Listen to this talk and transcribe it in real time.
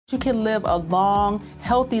You can live a long,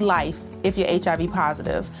 healthy life if you're HIV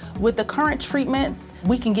positive. With the current treatments,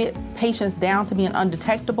 we can get patients down to being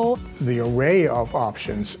undetectable. The array of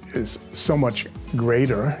options is so much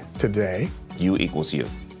greater today. U equals U.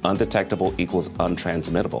 Undetectable equals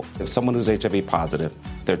untransmittable. If someone who's HIV positive,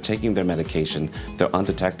 they're taking their medication, they're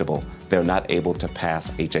undetectable, they're not able to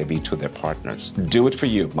pass HIV to their partners. Do it for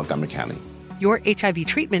you, Montgomery County. Your HIV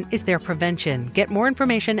treatment is their prevention. Get more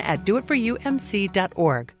information at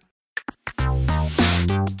doitforyoumc.org.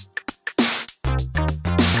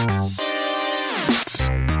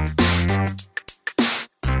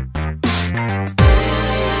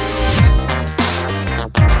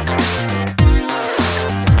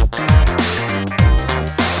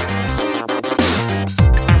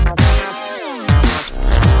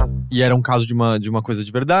 E era um caso de uma coisa de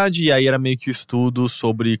verdade, e aí era meio que o estudo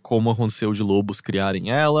sobre como aconteceu de lobos criarem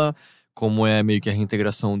ela, como é meio que a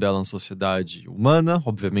reintegração dela na sociedade humana.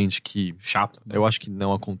 Obviamente que chato, né? Eu acho que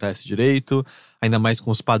não acontece direito, ainda mais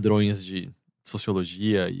com os padrões de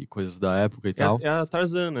sociologia e coisas da época e tal. É a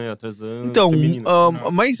Tarzan, né? A Tarzan então, feminina.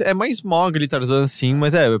 mas é mais Mowgli, Tarzan, sim,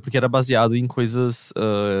 mas é porque era baseado em coisas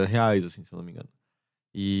reais, assim, se eu não me engano.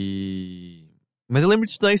 Mas eu lembro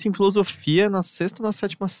de estudar isso em filosofia na 6ª ou na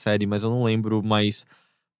 7ª série, mas eu não lembro mais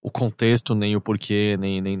o contexto, nem o porquê,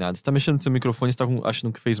 nem nada. Você tá mexendo no seu microfone e você tá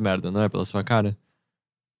achando que fez merda, não é? Pela sua cara?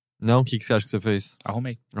 Não? O que você acha que você fez?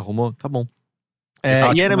 Arrumei. Arrumou? Tá bom.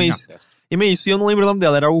 E era meio isso. E meio isso, e eu não lembro o nome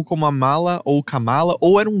dela. Era algo como Amala ou Kamala,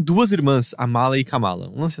 ou eram duas irmãs, Amala e Kamala.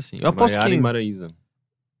 Um lance assim. Eu aposto Maiara que... e Maraísa.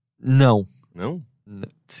 Não. Não?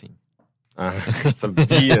 Sim. Ah,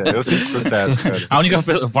 sabia. Eu sempre tô certo, cara. A única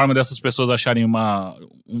forma dessas pessoas acharem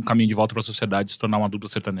um caminho de volta pra sociedade é se tornar uma dupla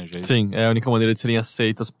sertaneja. É isso? Sim, é a única maneira de serem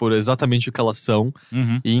aceitas por exatamente o que elas são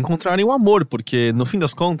e encontrarem o amor, porque no fim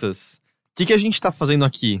das contas, o que a gente tá fazendo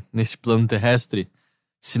aqui, nesse plano terrestre,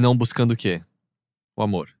 se não buscando o quê? O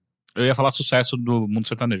amor. Eu ia falar sucesso do mundo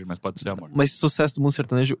sertanejo, mas pode ser amor. Mas sucesso do mundo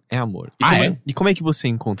sertanejo é amor. E como é que você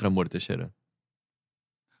encontra amor, Teixeira?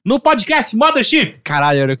 No podcast Mothership!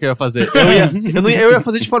 Caralho, era o que eu ia fazer. Eu ia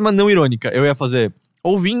fazer de forma não irônica. Eu ia fazer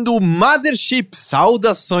ouvindo o Mothership.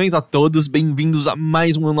 Saudações a todos, bem-vindos a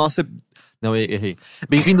mais um nosso... Não, errei.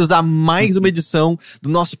 Bem-vindos a mais uma edição do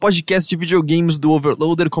nosso podcast de videogames do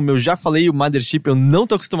Overloader. Como eu já falei, o Mothership, eu não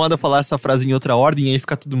tô acostumado a falar essa frase em outra ordem, e aí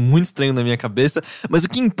fica tudo muito estranho na minha cabeça. Mas o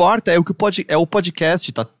que importa é o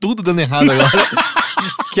podcast, tá tudo dando errado agora.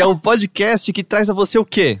 Que é o podcast que traz a você o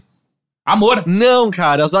quê? Amor! Não,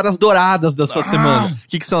 cara, as horas douradas da sua semana. O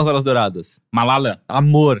que são as horas douradas? Malala.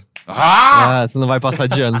 Amor. Você não vai passar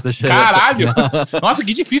de ano, tá cheio. Caralho! Nossa,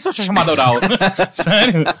 que difícil essa chamada oral.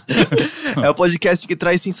 Sério? É o podcast que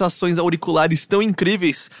traz sensações auriculares tão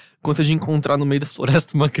incríveis quanto a de encontrar no meio da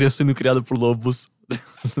floresta uma criança sendo criada por lobos.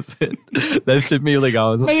 Deve ser meio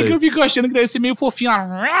legal, eu não sei. Mas é que eu fico achando que deve ser meio fofinho.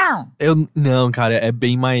 Não, cara, é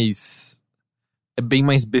bem mais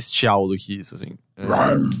bestial do que isso, assim.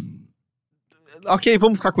 Ok,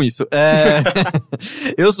 vamos ficar com isso.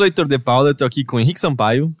 Eu sou o Heitor De Paula, eu tô aqui com o Henrique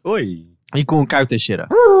Sampaio. Oi. E com o Caio Teixeira.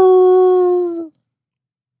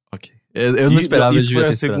 Ok. Eu não esperava. Isso foi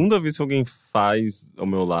a segunda vez que alguém faz ao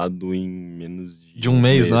meu lado em menos de um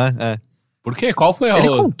mês, não é? Por quê? Qual foi a Ele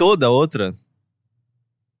contou da outra?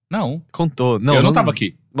 Não. Contou. Eu não tava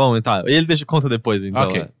aqui. Bom, tá. Ele conta depois, então.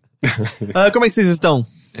 Ok. Como é que vocês estão?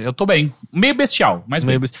 Eu tô bem. Meio bestial, mas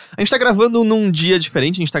bem. A gente tá gravando num dia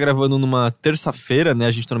diferente, a gente tá gravando numa terça-feira, né?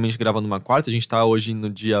 A gente normalmente grava numa quarta, a gente tá hoje no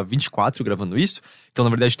dia 24 gravando isso. Então, na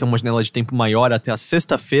verdade, tem uma janela de tempo maior até a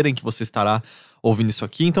sexta-feira em que você estará ouvindo isso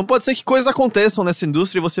aqui. Então pode ser que coisas aconteçam nessa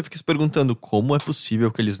indústria e você fique se perguntando como é possível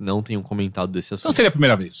que eles não tenham comentado desse assunto. Não seria a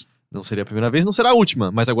primeira vez. Não seria a primeira vez, não será a última,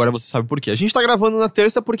 mas agora você sabe por quê. A gente tá gravando na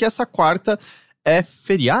terça porque essa quarta é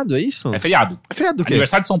feriado, é isso? É feriado. É feriado do quê?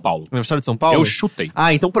 Aniversário de São Paulo. Aniversário de São Paulo? Eu chutei.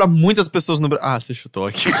 Então pra muitas pessoas no Brasil... você chutou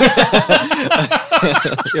aqui.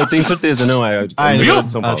 Eu tenho certeza, não é? Viu? De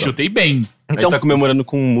São Paulo. Chutei bem. A gente tá comemorando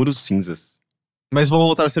com muros cinzas. Mas vão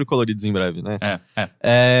voltar a ser coloridos em breve, né?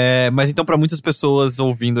 Mas então pra muitas pessoas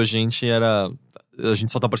ouvindo a gente a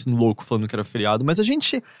gente só tá parecendo louco falando que era feriado, mas a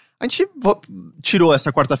gente tirou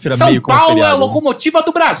essa quarta-feira meio como feriado. São Paulo é a locomotiva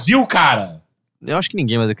do Brasil, cara! Eu acho que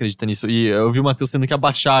ninguém mais acredita nisso. E eu vi o Matheus tendo que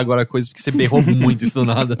abaixar agora a coisa, porque você berrou muito isso do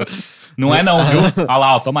nada. Não é não, viu? Olha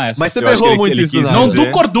lá, toma essa. Mas você berrou muito isso do nada. Não do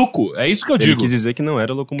corduco, é isso que eu digo. Ele quis dizer que não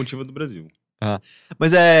era a locomotiva do Brasil.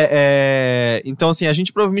 Mas então assim, a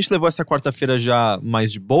gente provavelmente levou essa quarta-feira já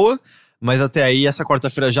mais de boa, mas até aí essa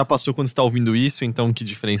quarta-feira já passou quando você tá ouvindo isso, então que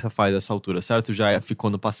diferença faz essa altura, certo? Já ficou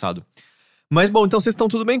no passado. Mas bom, então vocês estão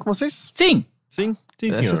tudo bem com vocês? Sim. Sim? Sim,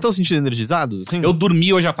 Vocês senhor. estão se sentindo energizados, assim? Eu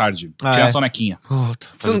dormi hoje à tarde. Ah, Tinha é? a sonequinha. Puta,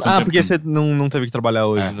 fazia tanto tempo Porque que você não teve que trabalhar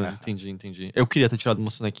hoje, É, né? é. Entendi. Eu queria ter tirado uma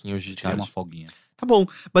sonequinha hoje de Tirei tarde. uma folguinha. Tá bom.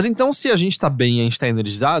 Mas então, se a gente tá bem e a gente tá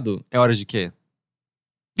energizado, é hora de quê?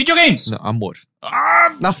 Videogames! Não, amor.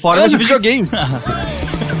 Ah, Na forma de videogames.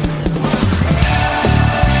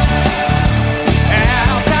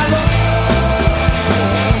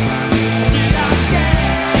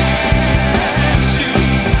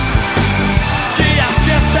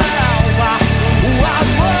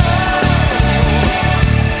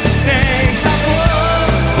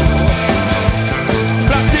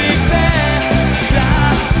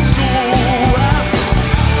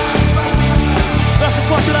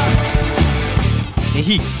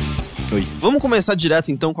 Henrique, Oi. vamos começar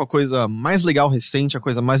direto então com a coisa mais legal recente, a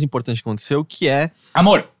coisa mais importante que aconteceu, que é...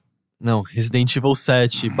 Amor! Não, Resident Evil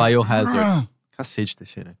 7, Biohazard. Ah, Cacete,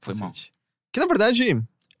 Teixeira. Foi mal. Cacete. Que na verdade,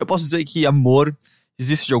 eu posso dizer que amor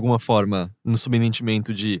existe de alguma forma no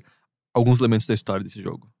subentendimento de alguns elementos da história desse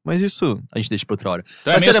jogo. Mas isso a gente deixa pra outra hora.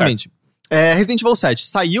 então é Mas meio seriamente, Resident Evil 7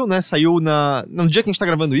 saiu, né? Saiu no dia que a gente tá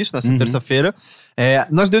gravando isso, nessa terça-feira.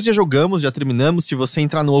 Nós dois já jogamos, já terminamos. Se você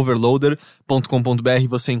entrar no overloader.com.br,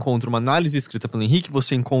 você encontra uma análise escrita pelo Henrique,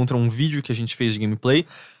 você encontra um vídeo que a gente fez de gameplay.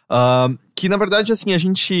 Que na verdade, assim, a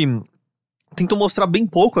gente tentou mostrar bem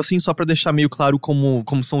pouco, assim, só pra deixar meio claro como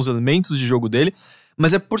são os elementos de jogo dele.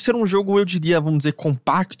 Mas é por ser um jogo, eu diria, vamos dizer,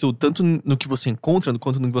 compacto, tanto no que você encontra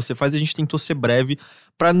quanto no que você faz, a gente tentou ser breve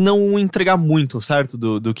pra não entregar muito, certo?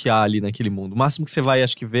 Do que há ali naquele mundo. O máximo que você vai,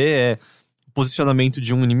 acho que, ver é o posicionamento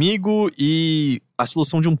de um inimigo e a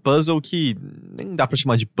solução de um puzzle que nem dá pra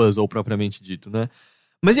chamar de puzzle propriamente dito, né?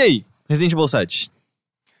 Mas e aí, Resident Evil 7?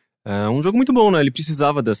 É um jogo muito bom, né? Ele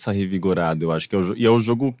precisava dessa revigorada, eu acho que e é o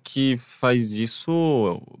jogo que faz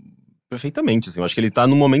isso perfeitamente, assim. Eu acho que ele tá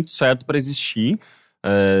no momento certo pra existir.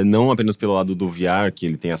 Não apenas pelo lado do VR, que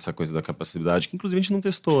ele tem essa coisa da capacidade, que inclusive a gente não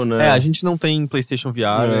testou, né? A gente não tem PlayStation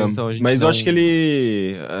VR, então a gente Mas não... eu acho que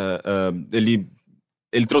ele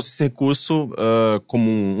trouxe esse recurso como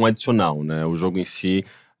um adicional, né? O jogo em si,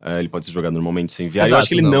 ele pode ser jogado normalmente sem VR. Exato, eu acho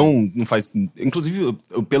que ele não. não faz... Inclusive,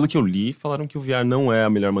 pelo que eu li, falaram que o VR não é a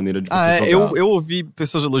melhor maneira de você jogar. Eu ouvi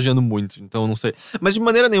pessoas elogiando muito, então eu não sei. Mas de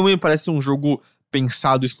maneira nenhuma me parece um jogo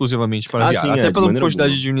pensado exclusivamente para VR. Sim, Até de pela maneira quantidade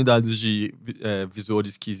alguma. de unidades de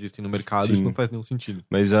visores que existem no mercado, Sim. isso não faz nenhum sentido.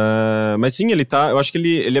 Mas sim, ele tá... Eu acho que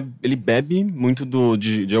ele bebe muito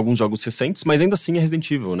de alguns jogos recentes, mas ainda assim é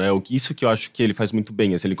Resident Evil, né? Isso que eu acho que ele faz muito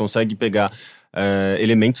bem. Assim, ele consegue pegar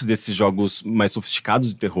elementos desses jogos mais sofisticados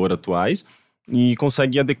de terror atuais e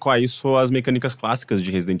consegue adequar isso às mecânicas clássicas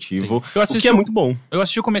de Resident Evil, o que é muito bom. Eu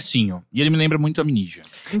assisti o comecinho, e ele me lembra muito Amnesia.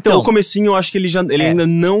 Então, o comecinho, eu acho que ele ainda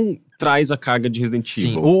não traz a carga de Resident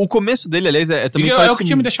Sim, Evil. o começo dele, aliás, também É parece... o que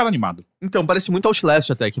tinha me deixado animado. Então, parece muito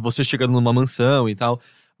Outlast até, que você chegando numa mansão e tal.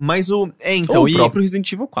 Mas Ou o próprio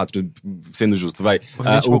Resident Evil 4, sendo justo, vai. O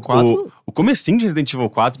Resident Evil 4? O comecinho de Resident Evil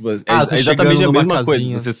 4 você é exatamente chegando a numa mesma coisa.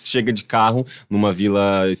 casinha. Você chega de carro numa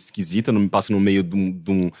vila esquisita, passa no meio de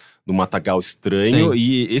um matagal estranho. Sim.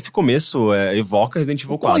 E esse começo evoca Resident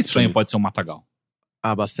Evil 4. Quão estranho pode ser um matagal?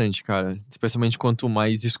 Bastante, cara. Especialmente quanto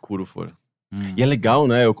mais escuro for. E é legal,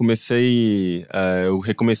 né? Eu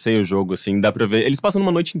recomecei o jogo, assim, dá pra ver. Eles passam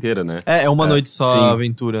numa noite inteira, né? É uma noite só sim. a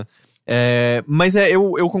aventura. Mas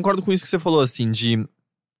eu concordo com isso que você falou, assim,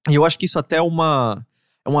 e eu acho que isso até é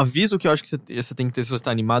um aviso que eu acho que você tem que ter se você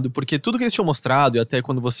tá animado, porque tudo que eles tinham mostrado, e até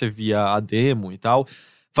quando você via a demo e tal,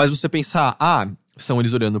 faz você pensar, são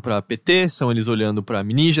eles olhando pra PT, são eles olhando pra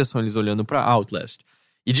Amnesia, são eles olhando pra Outlast.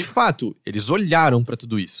 E de fato, eles olharam pra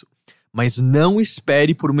tudo isso. Mas não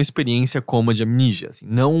espere por uma experiência como a de Amnesia, assim,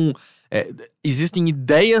 não... existem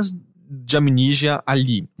ideias de Amnesia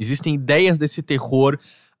ali, existem ideias desse terror...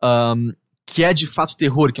 que é de fato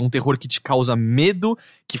terror, que é um terror que te causa medo,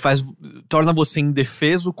 que torna você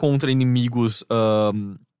indefeso contra inimigos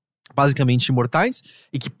basicamente imortais,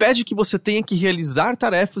 e que pede que você tenha que realizar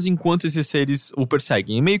tarefas enquanto esses seres o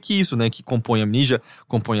perseguem. É meio que isso, né, que compõe Amnesia,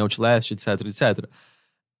 compõe Outlast, etc, etc.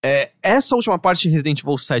 Essa última parte de Resident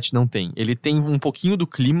Evil 7 não tem. Ele tem um pouquinho do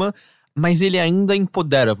clima, mas ele ainda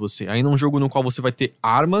empodera você. Ainda é um jogo no qual você vai ter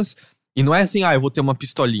armas, e não é assim, eu vou ter uma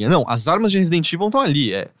pistolinha. Não, as armas de Resident Evil estão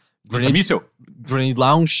ali, Grenade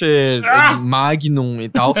Launcher, Magnum e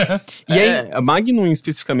tal. E aí, a Magnum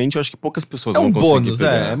especificamente, eu acho que poucas pessoas é vão um conseguir bônus,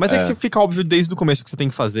 pegar. Mas é que fica óbvio desde o começo que você tem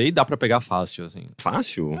que fazer e dá pra pegar fácil, assim.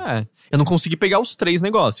 Fácil? Eu não consegui pegar os 3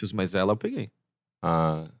 negócios, mas ela eu peguei.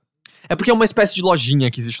 É porque é uma espécie de lojinha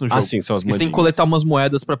que existe no jogo. Sim, são as Você tem que moedinhas. coletar umas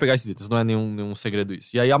moedas pra pegar esses itens, não é nenhum segredo isso.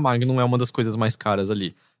 E aí a Magnum é uma das coisas mais caras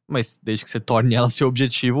ali. mas desde que você torne ela seu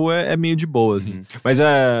objetivo, é meio de boa, assim. Mas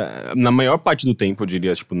na maior parte do tempo, eu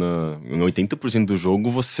diria, tipo, em 80% do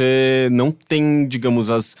jogo, você não tem, digamos,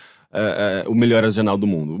 o melhor arsenal do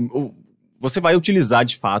mundo. Você vai utilizar,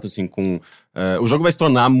 de fato, assim, o jogo vai se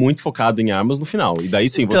tornar muito focado em armas no final. E daí,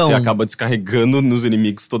 sim, você acaba descarregando nos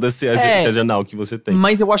inimigos todo esse arsenal que você tem.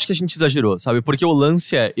 Mas eu acho que a gente exagerou, sabe? Porque o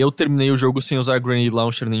lance eu terminei o jogo sem usar Grenade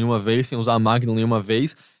Launcher nenhuma vez, sem usar Magnum nenhuma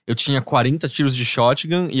vez. Eu tinha 40 tiros de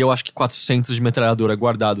shotgun e eu acho que 400 de metralhadora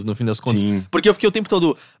guardados, no fim das contas. Sim. Porque eu fiquei o tempo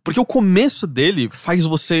todo... Porque o começo dele faz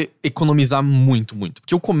você economizar muito, muito.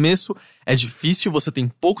 Porque o começo é difícil, você tem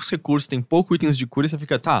poucos recursos, tem poucos itens de cura e você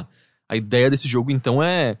fica, tá... A ideia desse jogo, então,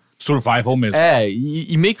 é... Survival mesmo.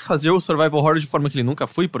 E meio que fazer o survival horror de forma que ele nunca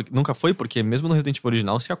foi, porque mesmo no Resident Evil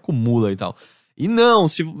original se acumula e tal. E não,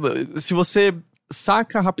 se você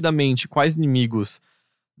saca rapidamente quais inimigos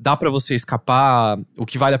dá pra você escapar, o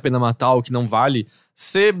que vale a pena matar, o que não vale,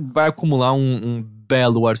 você vai acumular um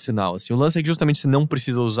belo arsenal, assim. O lance é que justamente você não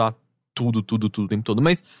precisa usar tudo o tempo todo.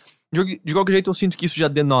 Mas, de qualquer jeito, eu sinto que isso já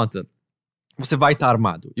denota. Você vai estar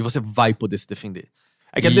armado e você vai poder se defender.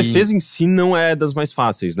 É que a defesa em si não é das mais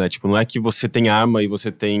fáceis, né? Tipo, não é que você tem arma e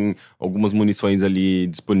você tem algumas munições ali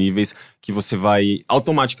disponíveis que você vai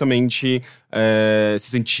automaticamente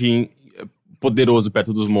se sentir poderoso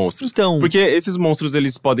perto dos monstros. Então... Porque esses monstros,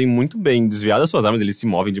 eles podem muito bem desviar das suas armas, eles se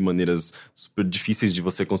movem de maneiras super difíceis de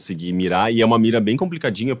você conseguir mirar, e é uma mira bem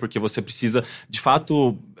complicadinha, porque você precisa, de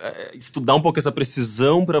fato, estudar um pouco essa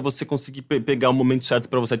precisão pra você conseguir pegar o momento certo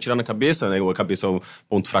pra você atirar na cabeça, né? A cabeça é o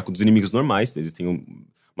ponto fraco dos inimigos normais, existem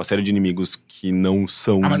uma série de inimigos que não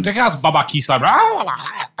são... mas não tem aquelas babaquices, sabe?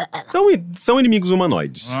 São inimigos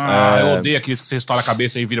humanoides. Eu odeio aqueles que você estoura a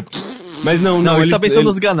cabeça e vira... Mas não, ele tá pensando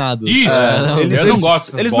nos ganados. Isso! Eu não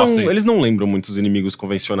gosto dessas eles não lembram muito os inimigos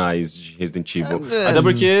convencionais de Resident Evil. Até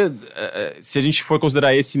porque, se a gente for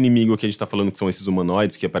considerar esse inimigo que a gente tá falando, que são esses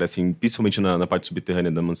humanoides, que aparecem principalmente na parte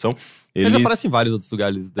subterrânea da mansão... Eles aparecem em vários outros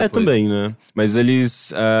lugares depois. Também, né? Mas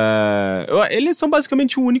eles são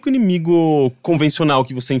basicamente o único inimigo convencional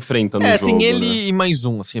que você enfrenta no jogo. Tem ele, né? E mais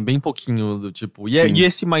um, assim, é bem pouquinho do tipo... E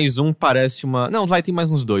esse mais um parece uma... Não, tem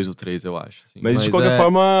mais uns 2 ou 3, eu acho. Assim. Mas de qualquer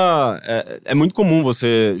forma... É muito comum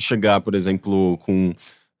você chegar, por exemplo, com...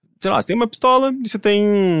 Sei lá, você tem uma pistola e você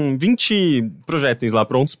tem 20 projéteis lá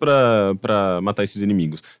prontos pra matar esses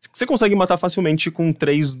inimigos. Você consegue matar facilmente com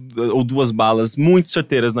 3 ou 2 balas muito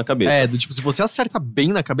certeiras na cabeça. Se você acerta bem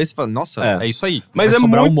na cabeça, você fala, nossa, é isso aí. Mas é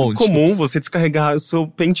muito comum você descarregar o seu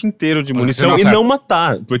pente inteiro de munição e não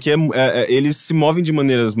matar. Porque eles se movem de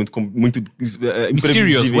maneiras muito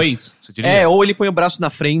Mysterious ways, você diria? Ou ele põe o braço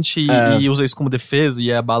na frente e usa isso como defesa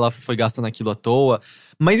e a bala foi gasta naquilo à toa.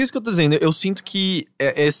 Mas isso que eu tô dizendo, eu sinto que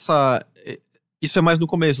isso é mais no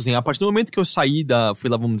começo, assim. A partir do momento que eu saí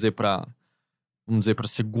fui lá, vamos dizer, pra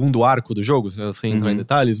segundo arco do jogo, sem entrar em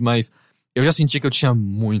detalhes, mas eu já senti que eu tinha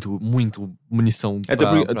muito munição.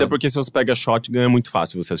 Até porque se você pega shotgun, é muito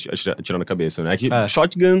fácil você atirar na cabeça, né?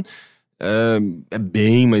 Shotgun é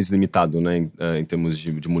bem mais limitado, né, em termos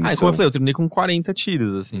de munição. Como eu falei, eu terminei com 40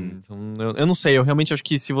 tiros, assim. Então, eu não sei, eu realmente acho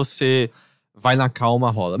que se você vai na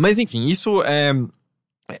calma, rola. Mas enfim, isso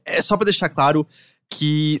é só pra deixar claro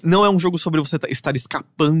que não é um jogo sobre você estar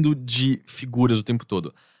escapando de figuras o tempo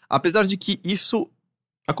todo. Apesar de que isso...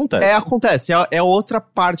 Acontece. É outra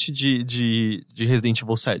parte de Resident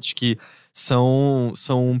Evil 7, que são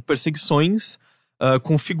perseguições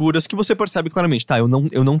com figuras que você percebe claramente. Tá, eu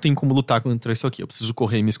não tenho como lutar contra isso aqui, eu preciso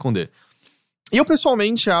correr e me esconder. E eu,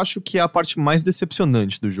 pessoalmente, acho que é a parte mais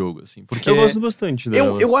decepcionante do jogo, assim. Porque eu gosto bastante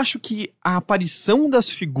dela. Eu acho que a aparição das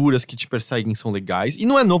figuras que te perseguem são legais. E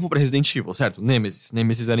não é novo pra Resident Evil, certo?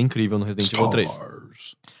 Nemesis era incrível no Resident Evil 3.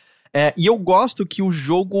 E eu gosto que o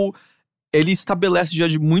jogo, ele estabelece já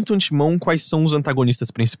de muito antemão quais são os antagonistas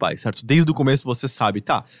principais, certo? Desde o começo você sabe,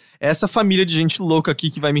 tá, é essa família de gente louca aqui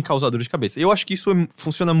que vai me causar dor de cabeça. Eu acho que isso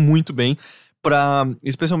funciona muito bem pra,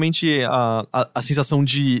 especialmente, a sensação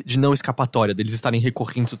de não escapatória, deles estarem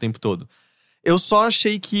recorrentes o tempo todo. Eu só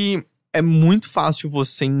achei que é muito fácil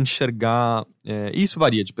você enxergar, e isso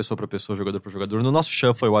varia de pessoa pra pessoa, jogador pra jogador. No nosso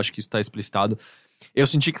Shuffle, eu acho que isso tá explicitado. Eu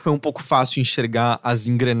senti que foi um pouco fácil enxergar as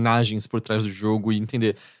engrenagens por trás do jogo e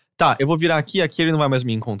entender, tá, eu vou virar aqui ele não vai mais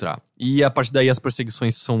me encontrar. E a partir daí as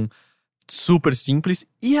perseguições são super simples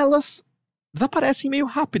e elas desaparecem meio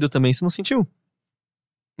rápido também, você não sentiu?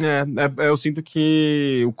 Eu sinto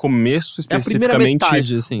que o começo especificamente... É a primeira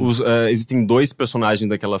metade, assim. Existem 2 personagens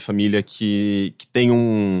daquela família que tem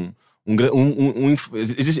um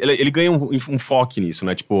ele ganha um foco nisso,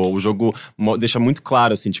 né? Tipo, o jogo deixa muito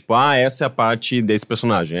claro, assim, tipo, essa é a parte desse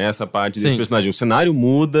personagem, essa é a parte desse personagem. O cenário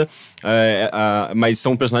muda, mas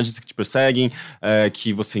são personagens que te perseguem,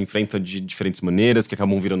 que você enfrenta de diferentes maneiras, que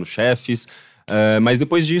acabam virando chefes. Mas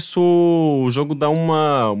depois disso, o jogo dá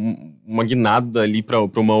uma guinada ali pra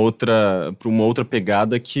uma outra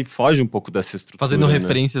pegada que foge um pouco dessa estrutura. Fazendo né?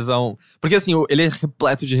 referências ao... Porque assim, ele é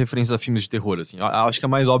repleto de referências a filmes de terror, assim. Eu acho que a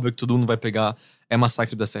mais óbvia que todo mundo vai pegar é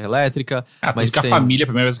Massacre da Serra Elétrica. Mas que a família, a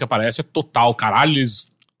primeira vez que aparece, é total. Caralho, eles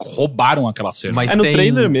roubaram aquela cena. Mas no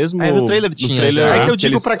trailer mesmo. No trailer tinha. No trailer, é que eu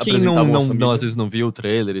digo pra quem não, às vezes não viu o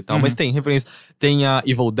trailer e tal. Mas tem referência. Tem a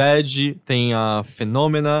Evil Dead, tem a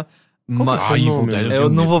Phenomena... Evil Dead, eu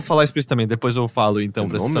não vou falar explicitamente, depois eu falo então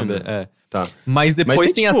pra você saber. Tá. Mas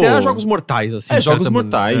depois tem tipo, até Jogos Mortais, assim. Jogos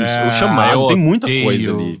Mortais, o Chamado, tem muita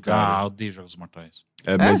coisa ali, cara. Eu odeio Jogos Mortais.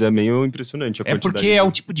 Mas é meio impressionante a quantidade. Porque é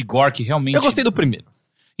o tipo de gore que realmente... Eu gostei do primeiro.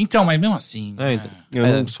 Então, mas mesmo assim... Então. Eu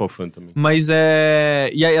não sou fã também. Mas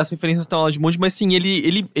E aí as referências estão lá de monte, mas sim,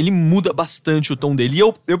 ele muda bastante o tom dele. E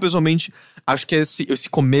eu pessoalmente, acho que esse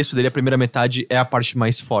começo dele, a primeira metade, é a parte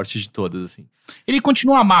mais forte de todas, assim. Ele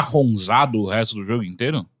continua amarronzado o resto do jogo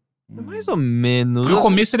inteiro? Mais ou menos. Porque o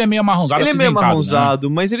começo ele é meio amarronzado, ele é meio amarronzado,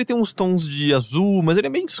 né? mas ele tem uns tons de azul, mas ele é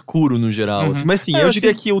bem escuro no geral. Assim. Mas sim, eu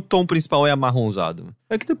diria que o tom principal é amarronzado.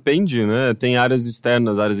 É que depende, né? Tem áreas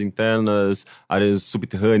externas, áreas internas, áreas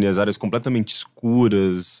subterrâneas, áreas completamente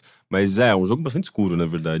escuras. Mas é um jogo bastante escuro, na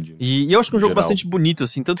verdade. E eu acho que é um jogo bastante bonito,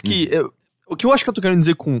 assim. Tanto que o que eu acho que eu tô querendo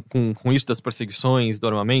dizer com isso das perseguições, do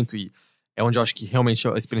armamento, e é onde eu acho que realmente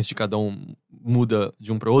a experiência de cada um muda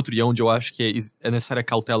de um para outro, e é onde eu acho que é necessária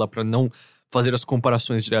cautela para não fazer as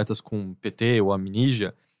comparações diretas com PT ou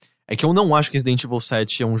Amnesia, é que eu não acho que Resident Evil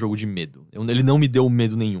 7 é um jogo de medo. Ele não me deu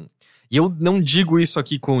medo nenhum. E eu não digo isso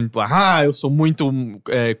aqui com, tipo, eu sou muito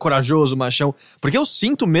corajoso, machão, porque eu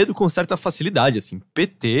sinto medo com certa facilidade, assim.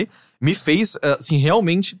 PT me fez, assim,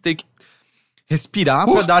 realmente ter que respirar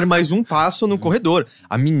pra dar mais um passo no corredor.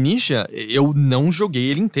 A Amnesia, eu não joguei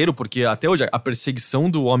ele inteiro, porque até hoje, a perseguição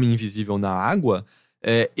do Homem Invisível na água,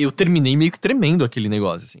 eu terminei meio que tremendo aquele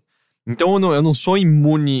negócio, assim. Então eu não sou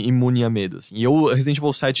imune a medo, assim. E Resident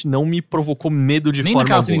Evil 7 não me provocou medo de nem forma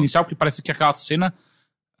naquela alguma. cena inicial, porque parece que aquela cena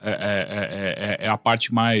é a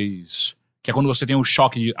parte mais... Que é quando você tem o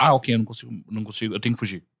choque de, ok, eu não consigo, eu tenho que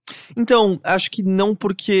fugir. Então, acho que não,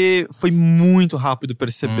 porque foi muito rápido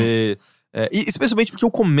perceber... e especialmente porque o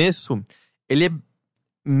começo, ele é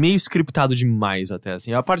meio scriptado demais até,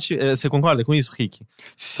 assim. A parte... você concorda com isso, Rick?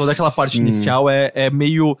 Toda aquela parte inicial é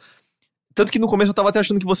meio... Tanto que no começo eu tava até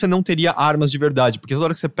achando que você não teria armas de verdade, porque toda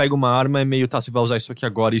hora que você pega uma arma é meio, você vai usar isso aqui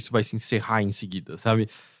agora e isso vai se encerrar em seguida, sabe?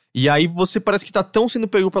 E aí você parece que tá tão sendo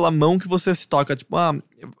pego pela mão que você se toca, tipo,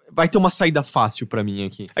 vai ter uma saída fácil pra mim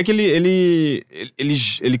aqui. É que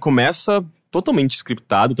ele começa totalmente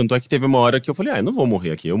scriptado, tanto é que teve uma hora que eu falei, eu não vou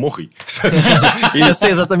morrer aqui, eu morri. Eu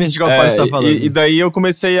sei exatamente qual parte você tá falando. E daí eu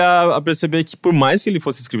comecei a perceber que por mais que ele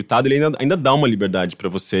fosse scriptado, ele ainda dá uma liberdade pra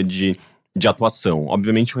você de atuação.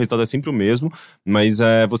 Obviamente o resultado é sempre o mesmo, mas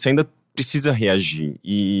você ainda precisa reagir.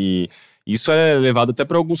 E isso é levado até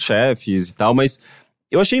pra alguns chefes e tal, mas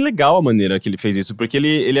eu achei legal a maneira que ele fez isso, porque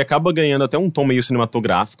ele acaba ganhando até um tom meio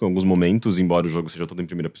cinematográfico em alguns momentos, embora o jogo seja todo em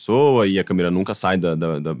primeira pessoa e a câmera nunca sai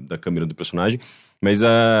da câmera do personagem, mas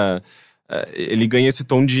ele ganha esse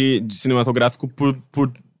tom de cinematográfico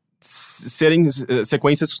por serem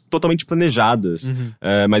sequências totalmente planejadas.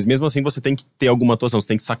 Mas mesmo assim você tem que ter alguma atuação, você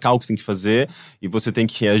tem que sacar o que você tem que fazer e você tem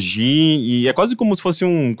que reagir, e é quase como se fosse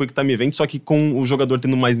um Quick Time Event, só que com o jogador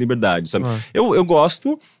tendo mais liberdade, sabe? Eu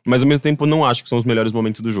gosto, mas ao mesmo tempo não acho que são os melhores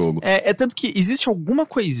momentos do jogo. Tanto que existe alguma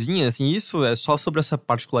coisinha, assim, isso é só sobre essa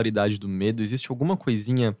particularidade do medo, existe alguma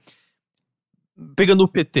coisinha... Pegando o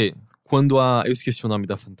PT, quando eu esqueci o nome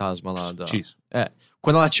da fantasma lá. X.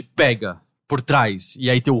 Quando ela te pega por trás, e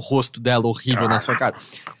aí tem o rosto dela horrível na sua cara.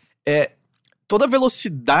 Toda a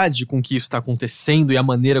velocidade com que isso tá acontecendo e a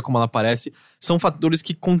maneira como ela aparece são fatores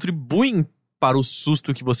que contribuem para o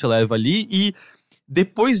susto que você leva ali, e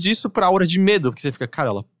depois disso pra aura de medo, porque você fica, cara,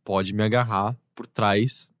 ela pode me agarrar por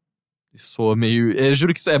trás. Soa meio... Eu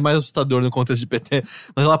juro que isso é mais assustador no contexto de PT,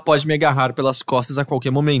 mas ela pode me agarrar pelas costas a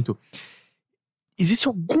qualquer momento. Existe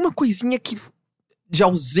alguma coisinha de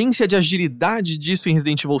ausência de agilidade disso em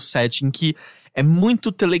Resident Evil 7, em que é muito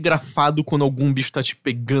telegrafado quando algum bicho tá te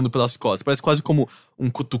pegando pelas costas. Parece quase como um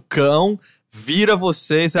cutucão, vira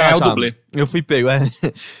você... o dublê. Eu fui pego,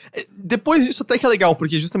 Depois disso até que é legal,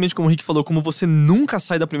 porque justamente como o Rick falou, como você nunca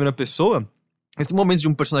sai da primeira pessoa, Existem momentos de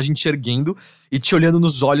um personagem te erguendo e te olhando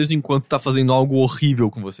nos olhos enquanto tá fazendo algo horrível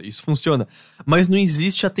com você. Isso funciona. Mas não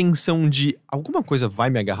existe a tensão de alguma coisa vai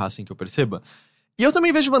me agarrar sem que eu perceba. E eu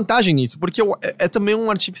também vejo vantagem nisso, porque é também um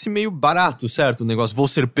artífice meio barato, certo? O negócio, vou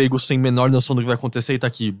ser pego sem menor noção do que vai acontecer e tá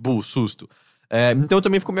aqui, susto. Então eu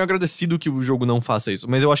também fico meio agradecido que o jogo não faça isso.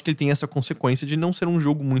 Mas eu acho que ele tem essa consequência de não ser um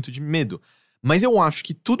jogo muito de medo. Mas eu acho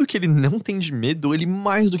que tudo que ele não tem de medo, ele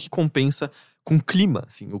mais do que compensa com clima,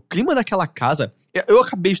 assim. O clima daquela casa... Eu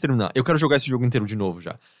acabei de terminar. Eu quero jogar esse jogo inteiro de novo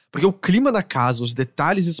já. Porque o clima da casa, os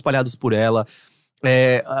detalhes espalhados por ela,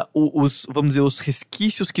 vamos dizer, os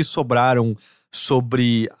resquícios que sobraram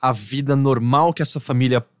sobre a vida normal que essa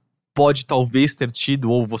família pode talvez ter tido,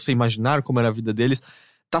 ou você imaginar como era a vida deles,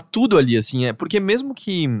 tá tudo ali, assim. Porque mesmo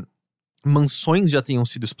que mansões já tenham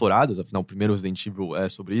sido exploradas, afinal, o primeiro Resident Evil é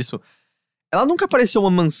sobre isso, ela nunca pareceu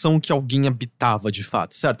uma mansão que alguém habitava de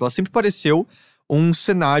fato, certo? Ela sempre pareceu um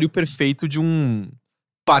cenário perfeito de um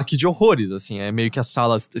parque de horrores, assim. É meio que a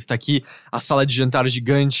sala está aqui, a sala de jantar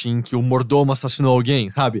gigante em que o mordomo assassinou alguém,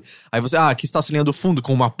 sabe? Aí você, aqui está a salinha do fundo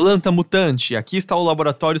com uma planta mutante, aqui está o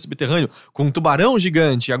laboratório subterrâneo com um tubarão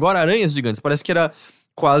gigante, agora aranhas gigantes. Parece que era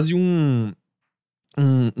quase um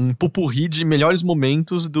pupurri de melhores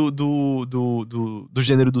momentos do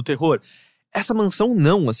gênero do terror. Essa mansão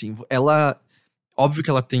não, assim, ela... Óbvio que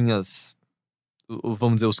ela tem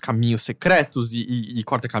vamos dizer, os caminhos secretos e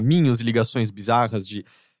corta-caminhos e ligações bizarras de...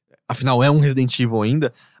 Afinal, é um Resident Evil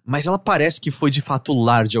ainda, mas ela parece que foi de fato o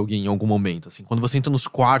lar de alguém em algum momento, assim. Quando você entra nos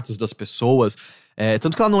quartos das pessoas,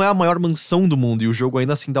 tanto que ela não é a maior mansão do mundo, e o jogo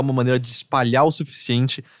ainda assim dá uma maneira de espalhar o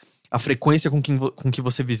suficiente a frequência com que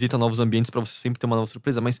você visita novos ambientes pra você sempre ter uma nova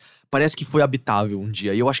surpresa, mas parece que foi habitável um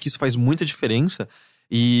dia, e eu acho que isso faz muita diferença,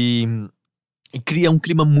 e cria um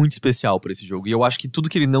clima muito especial pra esse jogo. E eu acho que tudo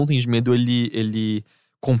que ele não tem de medo, ele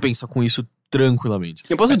compensa com isso tranquilamente.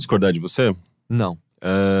 Eu posso discordar de você? Não.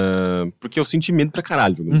 Porque eu senti medo pra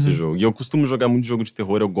caralho jogando esse jogo. E eu costumo jogar muito jogo de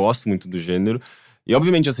terror, eu gosto muito do gênero. E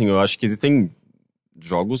obviamente, assim, eu acho que existem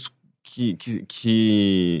jogos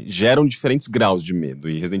que geram diferentes graus de medo.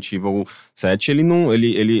 E Resident Evil 7,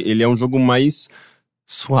 ele é um jogo mais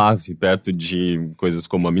suave, perto de coisas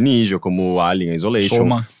como Amnesia, como Alien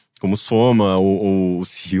Isolation. Como Soma, ou o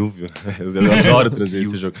Silvio. Eu adoro trazer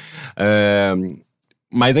esse jogo.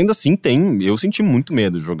 Mas ainda assim eu senti muito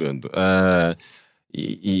medo jogando.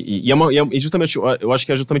 E justamente, eu acho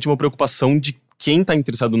que é justamente uma preocupação de quem tá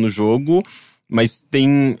interessado no jogo, mas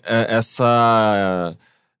tem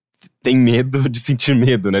tem medo de sentir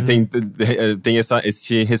medo, né? Tem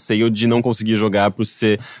esse receio de não conseguir jogar por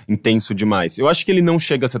ser intenso demais. Eu acho que ele não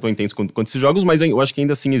chega a ser tão intenso quanto esses jogos, mas eu acho que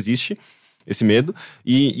ainda assim existe esse medo,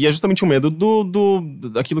 e é justamente o medo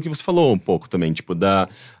daquilo que você falou um pouco também, tipo,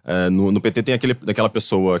 no PT tem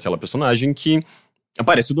aquela personagem que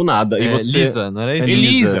aparece do nada, e você... Elisa, não era isso?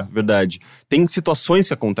 Elisa, verdade. Tem situações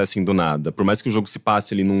que acontecem do nada, por mais que o jogo se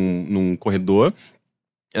passe ali num corredor,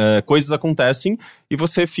 coisas acontecem e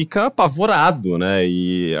você fica apavorado, né?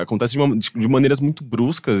 E acontece de maneiras muito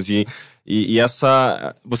bruscas e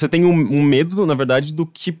você tem um medo, na verdade, do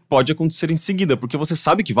que pode acontecer em seguida, porque você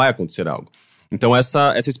sabe que vai acontecer algo. Então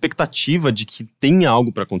essa expectativa de que tem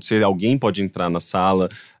algo pra acontecer, alguém pode entrar na sala,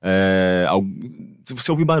 se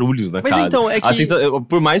você ouvir barulhos na casa. Mas então, é que...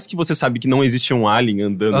 por mais que você sabe que não existe um alien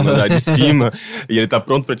andando na de cima e ele tá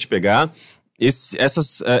pronto pra te pegar,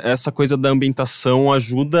 essa coisa da ambientação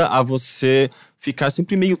ajuda a você ficar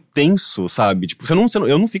sempre meio tenso, sabe? Tipo,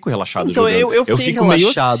 eu não fico relaxado então, jogando. Eu fico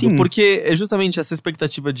relaxado, meio assim. porque é justamente essa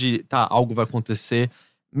expectativa de, algo vai acontecer.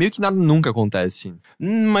 Meio que nada nunca acontece.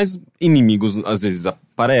 Mas inimigos às vezes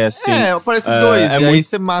aparecem. Aparecem dois, e aí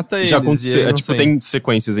você mata eles. Já aconteceu, tem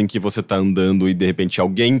sequências em que você tá andando e de repente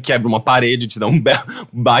alguém quebra uma parede, te dá um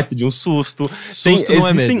baita de um susto. Susto não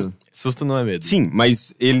é medo. Susto não é medo. Sim,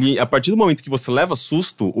 mas a partir do momento que você leva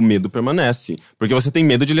susto, o medo permanece. Porque você tem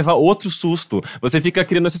medo de levar outro susto. Você fica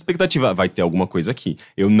criando essa expectativa. Vai ter alguma coisa aqui.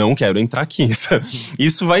 Eu não quero entrar aqui, sabe?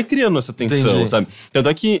 Isso vai criando essa tensão, Entendi. sabe? Tanto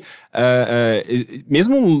é que,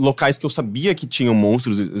 mesmo locais que eu sabia que tinham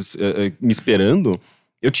monstros me esperando,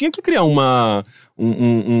 eu tinha que criar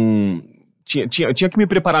tinha que me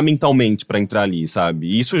preparar mentalmente pra entrar ali, sabe?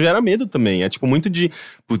 E isso gera medo também. É tipo muito de...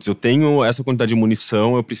 Putz, eu tenho essa quantidade de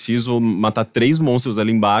munição, eu preciso matar 3 monstros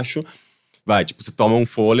ali embaixo. Vai, tipo, você toma um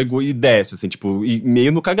fôlego e desce, assim, tipo... E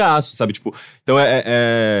meio no cagaço, sabe? Tipo... Então,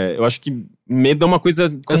 eu acho que medo é uma coisa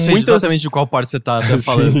com eu sei muitas... exatamente de qual parte você tá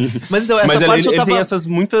falando. Mas então, essa parte ele tem essas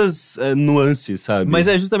muitas nuances, sabe? Mas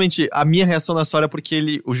é justamente a minha reação na história,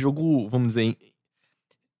 porque o jogo, vamos dizer...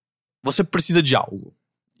 Você precisa de algo.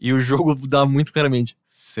 E o jogo dá muito claramente,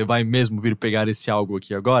 você vai mesmo vir pegar esse algo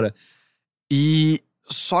aqui agora? E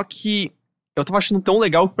só que eu tava achando tão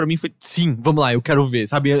legal que pra mim foi, sim, vamos lá, eu quero ver,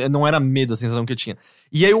 sabe? Não era medo a sensação que eu tinha.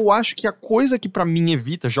 E aí eu acho que a coisa que pra mim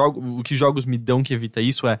evita, o que jogos me dão que evita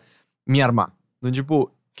isso é me armar. Então,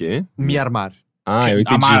 tipo, Quê? me armar. Ah, eu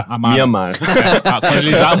entendi. Amar. Me amar. Quando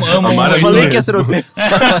eles amam Amar Eu é falei muito que ia ser o mesmo. tempo.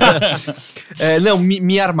 Não,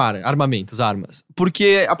 me armar. Armamentos, armas.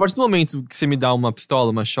 Porque a partir do momento que você me dá uma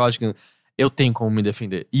pistola, uma shotgun, eu tenho como me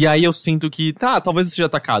defender. E aí eu sinto que, talvez eu seja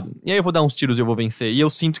atacado. E aí eu vou dar uns tiros e eu vou vencer. E eu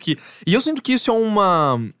sinto que isso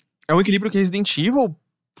é um equilíbrio que Resident Evil,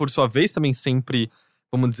 por sua vez, também sempre,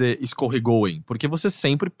 vamos dizer, escorregou. Porque você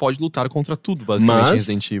sempre pode lutar contra tudo, basicamente, em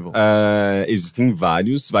Resident Evil. Existem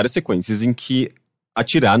várias sequências em que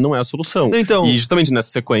atirar não é a solução. Então, E justamente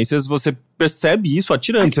nessas sequências você percebe isso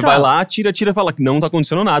atirando. Aí que Você tá. vai lá, atira e fala que não tá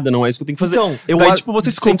acontecendo nada, não é isso que eu tenho que fazer. Então, Daí, tipo, você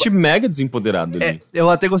se sente mega desempoderado ali. Eu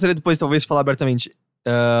até gostaria depois, talvez, de falar abertamente.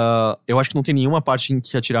 Eu acho que não tem nenhuma parte em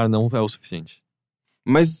que atirar não é o suficiente.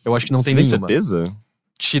 Mas Eu acho que não tem tem nenhuma. certeza?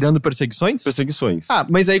 Tirando perseguições? Perseguições.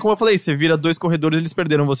 Mas aí, como eu falei, você vira 2 corredores e eles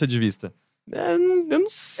perderam você de vista. Eu não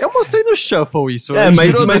sei. Eu mostrei no Shuffle isso. A gente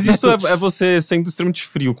Mas virou- isso é você sendo extremamente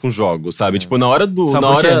frio com o jogo, sabe? Tipo, na hora do Sabe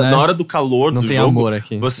por quê, né? na hora do calor Não do tem jogo, amor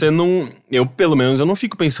aqui. você não... Eu, pelo menos, eu não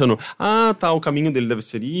fico pensando, o caminho dele deve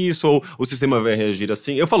ser isso, ou o sistema vai reagir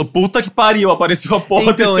assim. Eu falo, puta que pariu, apareceu a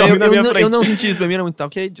porra Então, desse homem na minha frente. eu não senti isso. Pra mim era muito,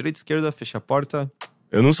 ok, direita, esquerda, fecha a porta.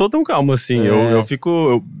 Eu não sou tão calmo assim,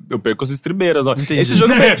 eu perco as estribeiras. Ó. Entendi. Esse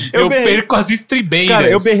jogo Eu berrei. perco as estribeiras. Cara,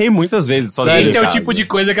 eu berrei muitas vezes sozinho. Esse em é o casa. tipo de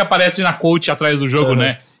coisa que aparece na coach atrás do jogo,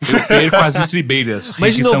 né? Eu perco as estribeiras.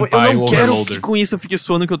 Mas, de Rick novo, eu Sampaio, não quero Overloader. que com isso eu fique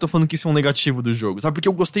soando que eu tô falando que isso é um negativo do jogo, sabe? Porque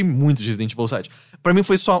eu gostei muito de Resident Evil 7. Pra mim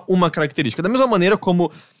foi só uma característica. Da mesma maneira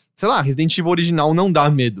como, sei lá, Resident Evil original não dá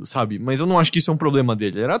medo, sabe? Mas eu não acho que isso é um problema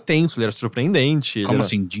dele. Ele era tenso, ele era surpreendente. ele Como era...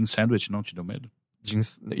 assim? Jim Sandwich não te deu medo?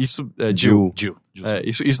 Isso, Jill. Jill.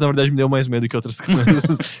 Isso na verdade me deu mais medo que outras coisas.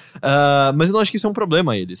 Mas eu não acho que isso é um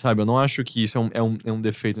problema a ele, sabe? Eu não acho que isso é um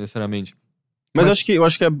defeito necessariamente. Mas eu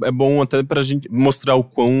acho que é bom até pra gente mostrar o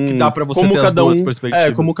quão... Que dá pra você como ter as cada duas um,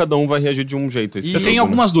 perspectivas. como cada um vai reagir de um jeito. Eu tenho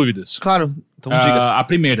algumas dúvidas. Claro, então diga. A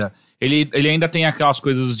primeira, ele ainda tem aquelas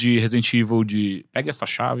coisas de Resident Evil de pega essa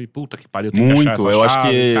chave, puta que pariu, tem que achar essa Muito, eu acho chave,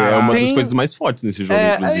 que é caralho. uma das Tem- coisas mais fortes nesse jogo,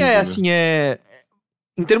 inclusive. né?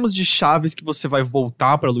 Em termos de chaves que você vai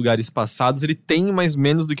voltar pra lugares passados, ele tem mais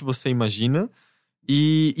menos do que você imagina.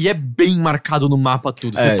 E é bem marcado no mapa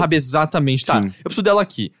tudo. Você sabe exatamente, tá, Sim. eu preciso dela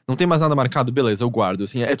aqui. Não tem mais nada marcado, beleza, eu guardo.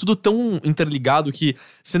 Assim, é tudo tão interligado que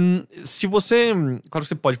se você... Claro que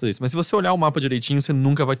você pode fazer isso, mas se você olhar o mapa direitinho, você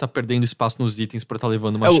nunca vai estar perdendo espaço nos itens pra estar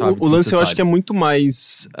levando uma chave O lance eu acho que é desnecessária. muito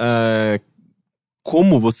mais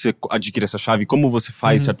como você adquire essa chave, como você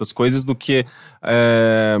faz certas coisas, do que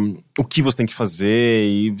o que você tem que fazer.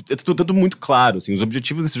 E é tudo muito claro, assim. Os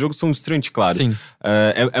objetivos desse jogo são extremamente claros. Sim.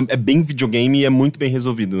 É bem videogame e é muito bem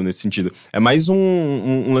resolvido nesse sentido. É mais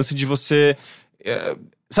um lance de você...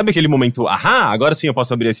 sabe aquele momento, agora sim eu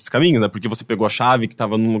posso abrir esses caminhos, né? Porque você pegou a chave que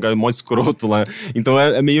tava num lugar mó escroto lá. Então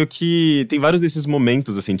é meio que... Tem vários desses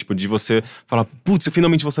momentos, assim, tipo, de você falar, putz, eu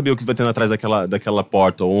finalmente vou saber o que vai ter atrás daquela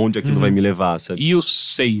porta, ou onde aquilo vai me levar, sabe? E o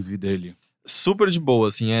save dele? Super de boa,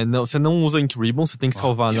 assim. Você não usa Ink Ribbon, você tem que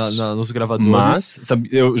salvar yes. nos gravadores. Mas, sabe,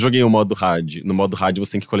 eu joguei o modo hard. No modo hard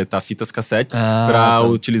você tem que coletar fitas cassetes pra tá.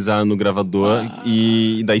 utilizar no gravador,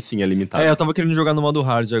 e daí sim é limitado. Eu tava querendo jogar no modo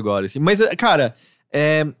hard agora, assim. Mas, cara,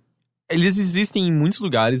 eles existem em muitos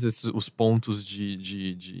lugares, os pontos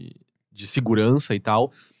de segurança e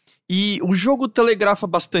tal. E o jogo telegrafa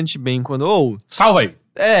bastante bem quando... Salva aí.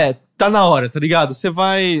 tá na hora, tá ligado? Você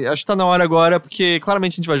vai... Acho que tá na hora agora, porque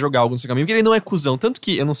claramente a gente vai jogar algo no seu caminho. Porque ele não é cuzão. Tanto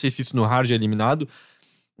que, eu não sei se isso no hard é eliminado,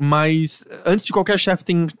 mas antes de qualquer chefe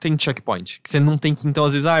tem checkpoint. Que você não tem que... Então,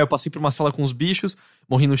 às vezes, eu passei por uma sala com os bichos,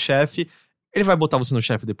 morri no chefe... Ele vai botar você no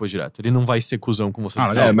chefe depois direto. Ele não vai ser cuzão com você.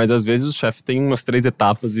 legal. Mas às vezes o chefe tem umas 3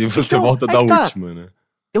 etapas e você Então, volta é da que tá. última, né?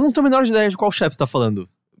 Eu não tenho a menor ideia de qual chefe você tá falando.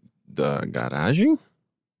 Da garagem?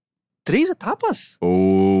 3 etapas?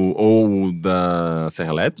 Ou da serra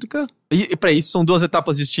elétrica? E pra isso são 2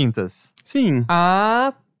 etapas distintas. Sim.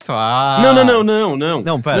 Ah, tá. Não.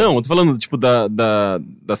 Não, pera. Não, eu tô falando, tipo, da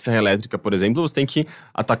serra elétrica, por exemplo, você tem que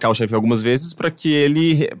atacar o chefe algumas vezes pra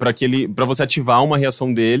você ativar uma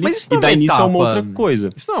reação dele Mas isso não e é dar uma início a uma etapa. outra coisa.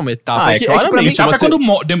 Isso não é uma etapa. Ah, é que claramente, pra mim... Etapa é você-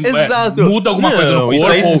 quando Exato. muda alguma coisa no corpo.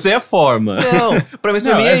 Isso é a forma. Não, pra mim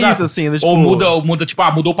é exato. isso, assim. Tipo... Ou muda,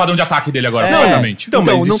 tipo, mudou o padrão de ataque dele agora, completamente. Então,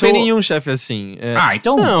 Então, mas não isso- tem nenhum chefe assim.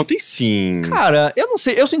 Então... Não, tem sim. Cara, eu não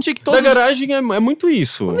sei. Eu senti que Da todos... garagem é muito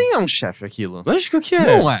isso. Nem é um chefe aquilo. Lógico que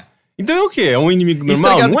é. Não é. Então é o quê? É um inimigo Isso normal?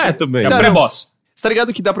 tá ligado Não é que- também. É Tá, o pré-boss. Você tá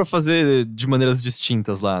ligado que dá pra fazer de maneiras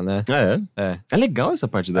distintas lá, né? É. É legal essa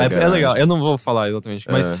parte da É garagem. legal, eu não vou falar exatamente.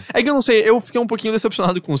 Mas é que eu não sei, eu fiquei um pouquinho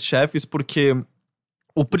decepcionado com os chefes, porque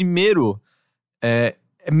o primeiro é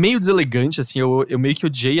meio deselegante, assim, eu meio que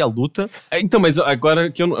odiei a luta. Então, mas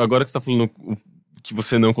agora que você tá falando que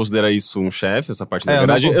você não considera isso um chefe, essa parte da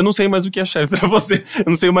garagem, eu não sei mais o que é chefe pra você.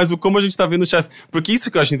 Eu não sei mais como a gente tá vendo o chefe. Porque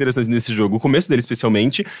isso que eu acho interessante nesse jogo, o começo dele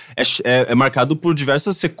especialmente, é marcado por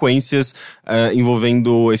diversas sequências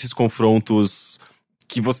envolvendo esses confrontos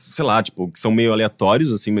que você, sei lá, tipo, que são meio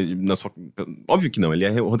aleatórios, assim, óbvio que não, ele é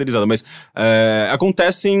roteirizado, mas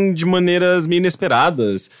acontecem de maneiras meio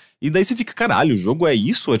inesperadas. E daí você fica, caralho, o jogo é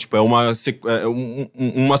isso? É tipo,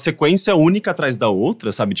 uma sequência única atrás da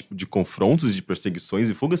outra, sabe? Tipo, de confrontos, de perseguições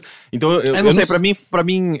e fugas. Então, eu não sei, pra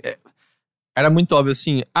mim era muito óbvio,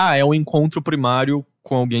 assim, é um encontro primário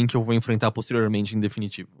com alguém que eu vou enfrentar posteriormente em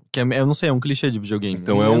definitivo. Que eu não sei, é um clichê de videogame.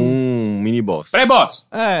 Então é um mini-boss. Pré-boss!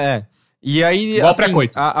 E aí, igual assim,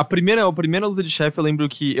 pré-coito. a primeira luta de chefe, eu lembro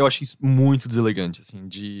que eu achei isso muito deselegante, assim,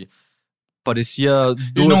 parecia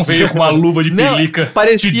Ele não veio com uma luva de pelica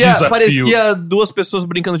de desafio. Parecia duas pessoas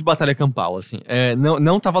brincando de batalha campal, assim.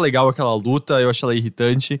 Não tava legal aquela luta, eu achei ela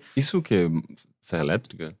irritante. Isso o quê? Serra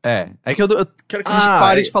elétrica? É que eu quero que a gente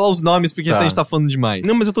pare de falar os nomes, porque a gente tá falando demais.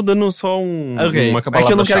 Não, mas eu tô dando só uma É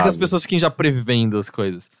que eu não quero que as pessoas fiquem já prevendo as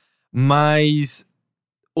coisas. Mas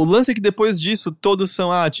o lance é que depois disso, todos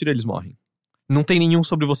são, atira, eles morrem. Não tem nenhum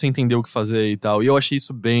sobre você entender o que fazer e tal. E eu achei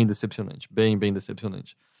isso bem decepcionante. Bem, bem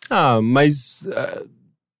decepcionante. Mas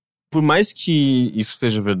por mais que isso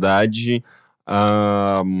seja verdade,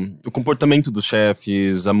 o comportamento dos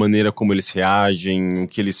chefes, a maneira como eles reagem, o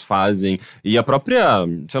que eles fazem, e a própria,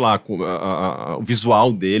 sei lá, o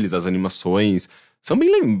visual deles, as animações, são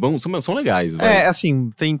bem bons, são legais. Assim,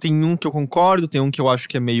 tem um que eu concordo, tem um que eu acho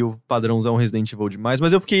que é meio padrãozão Resident Evil demais,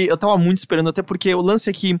 mas eu tava muito esperando, até porque o lance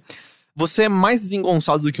é que você é mais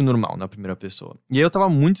desengonçado do que o normal na primeira pessoa. E aí eu tava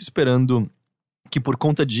muito esperando que por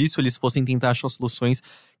conta disso eles fossem tentar achar soluções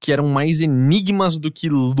que eram mais enigmas do que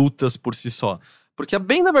lutas por si só. Porque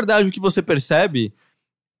bem na verdade o que você percebe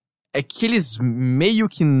é que eles meio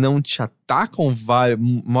que não te atacam a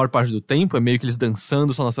maior parte do tempo, é meio que eles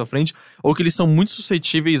dançando só na sua frente, ou que eles são muito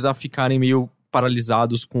suscetíveis a ficarem meio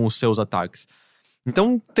paralisados com os seus ataques.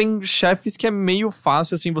 Então tem chefes que é meio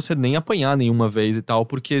fácil assim você nem apanhar nenhuma vez e tal,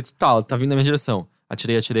 porque tá vindo na minha direção.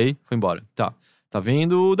 Atirei, foi embora. Tá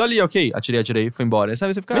vindo dali, ok. Atirei, foi embora. Aí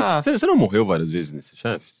sabe, você fica... Mas você não morreu várias vezes nesses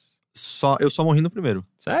chefes? Eu só morri no primeiro.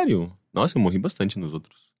 Sério? Nossa, eu morri bastante nos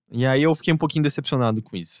outros. E aí eu fiquei um pouquinho decepcionado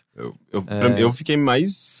com isso. Eu fiquei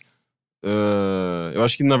mais... eu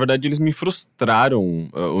acho que, na verdade, eles me frustraram.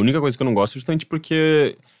 A única coisa que eu não gosto é justamente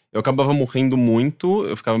porque eu acabava morrendo muito,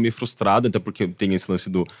 eu ficava meio frustrado, até porque tem esse lance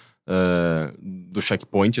do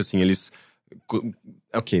checkpoint, assim, eles...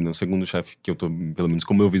 Ok, no segundo chefe, que eu tô, pelo menos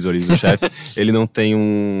como eu visualizo o chefe, ele não tem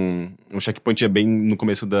um checkpoint, é bem no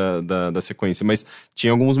começo da sequência, mas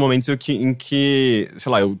tinha alguns momentos em que,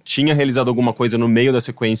 sei lá, eu tinha realizado alguma coisa no meio da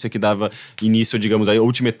sequência que dava início, digamos, à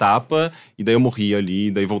última etapa, e daí eu morria ali,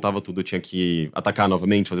 e daí voltava tudo, eu tinha que atacar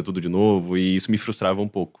novamente, fazer tudo de novo, e isso me frustrava um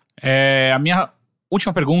pouco. A minha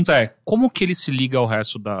última pergunta é, como que ele se liga ao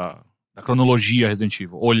resto da cronologia Resident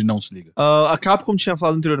Evil? Ou ele não se liga? A Capcom tinha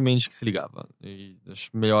falado anteriormente que se ligava. E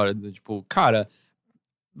acho melhor, tipo, cara,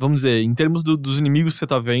 vamos dizer, em termos dos inimigos que você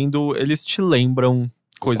tá vendo, eles te lembram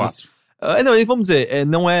coisas. Não, vamos dizer,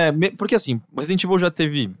 não é. Porque assim, Resident Evil já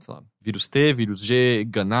teve, sei lá, vírus T, vírus G,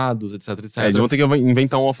 ganados, etc. Eles vão ter que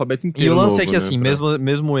inventar um alfabeto inteiro. E o lance novo, é que, assim,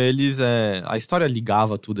 mesmo eles. A história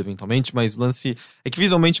ligava tudo eventualmente, mas o lance é que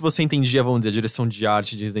visualmente você entendia, vamos dizer, a direção de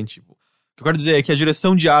arte de Resident Evil. O que eu quero dizer é que a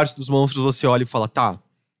direção de arte dos monstros você olha e fala,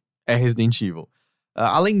 é Resident Evil.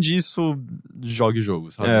 Além disso, jogue o jogo,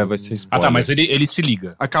 sabe? Vai ser spoiler. Tá, mas ele se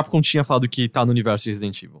liga. A Capcom tinha falado que tá no universo de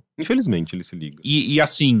Resident Evil. Infelizmente, ele se liga. E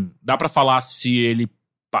assim, dá pra falar se ele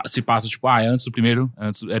se passa, tipo, é antes do primeiro,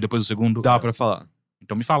 depois do segundo? Dá pra falar.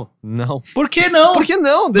 Então me fala. Não. Por que não? Por que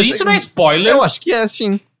não? Isso não é spoiler? Eu acho que é,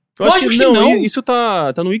 sim. Eu acho Lógico que não. Isso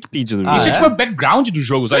tá no Wikipedia do jogo. Isso é tipo o background do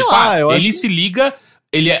jogo, sabe? Sei lá, eu ele acho se liga...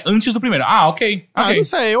 Ele é antes do primeiro. Ok. Não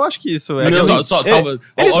sei, eu acho que isso é.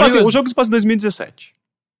 O jogo se passa em 2017.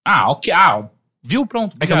 Ok. Viu?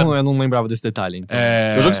 Pronto. É que eu não lembrava desse detalhe, então.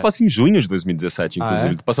 O jogo se passa em junho de 2017,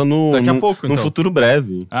 inclusive. Passa daqui a pouco, num futuro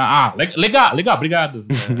breve. Legal, obrigado.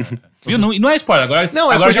 Viu? Não é spoiler.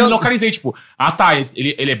 Agora já me localizei, tipo...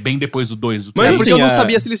 ele é bem depois do 2. Mas porque eu não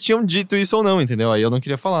sabia se eles tinham dito isso ou não, entendeu? Aí eu não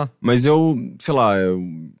queria falar. Mas sei lá...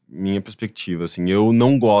 minha perspectiva, assim, eu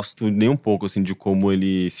não gosto nem um pouco, assim, de como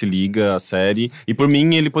ele se liga à série, e por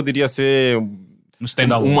mim ele poderia ser Um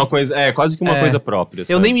stand-alone. uma coisa, quase que uma coisa própria. Eu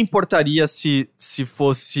sabe? nem me importaria se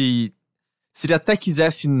fosse... Se ele até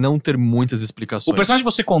quisesse não ter muitas explicações. O personagem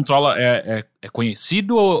que você controla é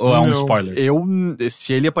conhecido ou é um Não, spoiler?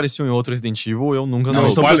 Se ele apareceu em outro Resident Evil, eu nunca... Não, Não,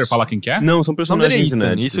 spoiler, são falar quem que é? Não, são O nome dele é personagens Ethan,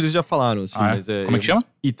 inéditos. isso eles já falaram, assim, Ah, é? mas é... Como é que chama?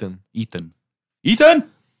 Ethan. Ethan. Ethan!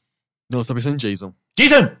 Não, você tá pensando em Jason.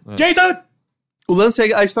 Jason! É. Jason! O lance,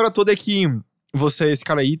 a história toda é que esse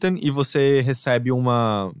cara é Ethan, e você recebe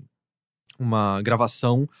uma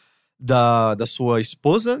gravação da sua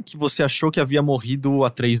esposa, que você achou que havia morrido há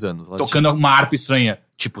 3 anos. Ela Tocando uma harpa estranha,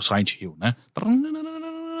 tipo Silent Hill, né?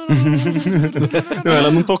 Não,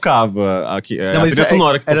 ela não tocava aqui. É Não, a mas trilha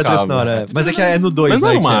sonora que era a tocava. trilha sonora, mas é que é no 2, Mas não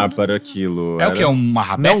né? era uma que harpa, era aquilo. É o que? É uma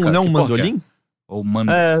rabeca? Não, não Que um porra que é? mandolim? Ou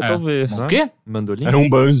mandolim? Talvez. O quê? Mandolim? Era um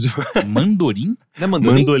banjo. Mandorim? Não é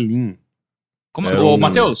mandolim? Mandolim. Como Era Ô, um-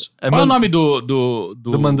 Matheus, é qual é o man- nome do...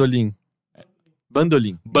 Do mandolim.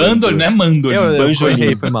 Bandolim. Bandolim, não é mandolim. Eu Banjolim.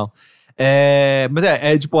 errei, foi mal.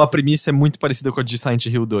 Mas tipo, a premissa é muito parecida com a de Silent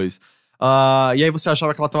Hill 2. E aí você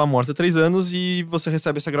achava que ela estava morta há 3 anos e você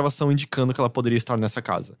recebe essa gravação indicando que ela poderia estar nessa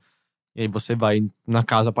casa. E aí você vai na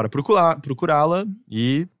casa para procurá-la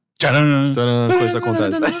e... Tcharam! Tcharam, coisa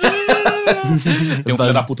acontece. Tem um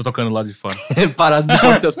filho da puta tocando lá de fora. Parado no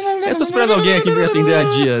portão. Eu tô esperando alguém aqui pra me atender há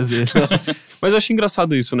dias. Mas eu acho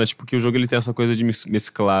engraçado isso, né? Tipo, que o jogo ele tem essa coisa de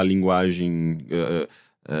mesclar linguagem,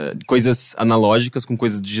 coisas analógicas com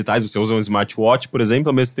coisas digitais. Você usa um smartwatch, por exemplo,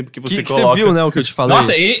 ao mesmo tempo que você Que coloca... você viu, né, o que eu te falei?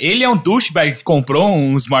 Nossa, ele é um douchebag que comprou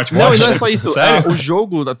um smartwatch. Não, e não é só isso. Sério? O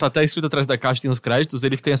jogo, tá até escrito atrás da caixa, tem os créditos,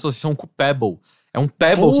 ele tem associação com o Pebble. É um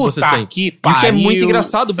Pebble que você Puta tem. que E o que é pariu, muito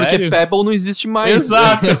engraçado, porque sério? Pebble não existe mais.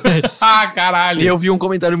 Exato. Ah, caralho. E eu vi um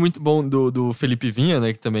comentário muito bom do Felipe Vinha,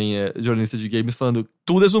 né, que também é jornalista de games, falando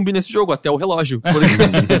tudo é zumbi nesse jogo, até o relógio.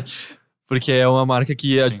 Porque é uma marca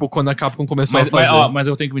que, tipo, quando a Capcom começou a fazer... Mas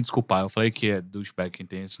eu tenho que me desculpar. Eu falei que é douchebag quem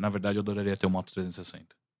tem isso. Na verdade, eu adoraria ter um Moto 360.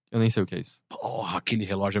 Eu nem sei o que é isso. Porra, aquele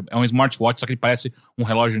relógio. É um smartwatch, só que ele parece um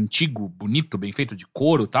relógio antigo, bonito, bem feito, de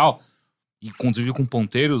couro e tal. E inclusive com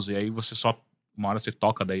ponteiros, e aí você só... Uma hora você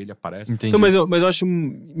toca, daí ele aparece. Entendi. Então, mas eu acho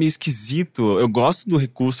meio esquisito. Eu gosto do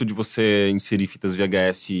recurso de você inserir fitas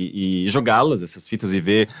VHS e jogá-las, essas fitas, e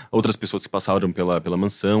ver outras pessoas que passaram pela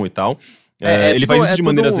mansão e tal. Ele tipo, faz isso de tudo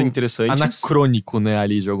maneiras interessantes. Anacrônico, né,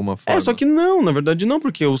 ali, de alguma forma. Só que não, na verdade não,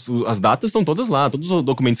 porque as datas estão todas lá, todos os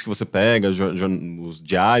documentos que você pega, os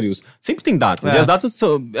diários, sempre tem datas. E as datas,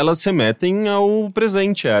 elas se remetem ao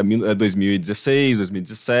presente, é 2016,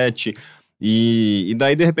 2017, e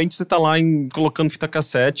daí de repente você tá lá colocando fita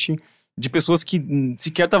cassete de pessoas que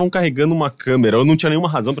sequer estavam carregando uma câmera, ou não tinha nenhuma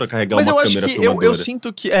razão pra carregar Mas uma eu acho câmera que filmadora. eu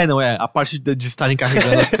sinto que... a parte de estarem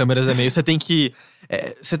carregando as câmeras é meio... Você tem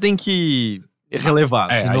que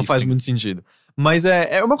relevar, assim, aí não faz sim. muito sentido. Mas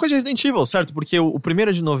é uma coisa de Resident Evil, certo? Porque o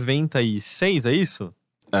primeiro é de 96, é isso?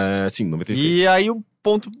 Sim, 96. E aí o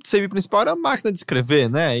ponto de save principal era a máquina de escrever,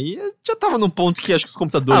 né? E já tava num ponto que acho que os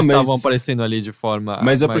computadores mas- estavam aparecendo ali de forma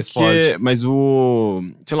Mas é mais porque,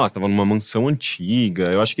 forte. sei lá, você tava numa mansão antiga,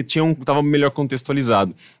 eu acho que tava melhor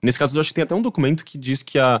contextualizado. Nesse caso, eu acho que tem até um documento que diz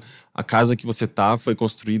que a casa que você tá foi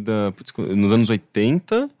construída nos anos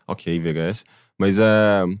 80, ok, VHS, mas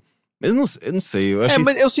eu não sei, eu acho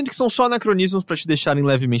Mas eu sinto que são só anacronismos pra te deixarem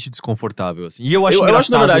levemente desconfortável, assim. E eu acho eu acho,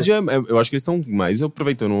 na engraçado- verdade, eu acho que eles estão mais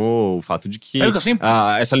aproveitando o fato de que Sabe o que eu sempre...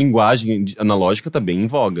 essa linguagem analógica tá bem em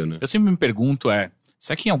voga, né? Eu sempre me pergunto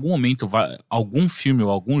será que em algum momento algum filme ou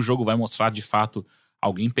algum jogo vai mostrar de fato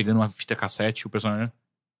alguém pegando uma fita cassete e o personagem...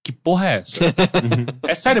 Que porra é essa?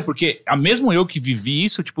 É sério, porque mesmo eu que vivi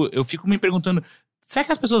isso, tipo, eu fico me perguntando, será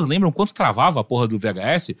que as pessoas lembram quanto travava a porra do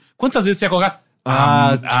VHS? Quantas vezes você ia colocar...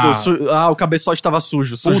 o cabeçote tava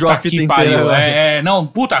sujo, sujou Puta a fita que inteira. pariu. Não,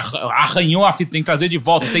 puta, arranhou a fita, tem que trazer de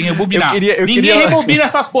volta, tem que rebobinar. Eu Ninguém queria- rebobina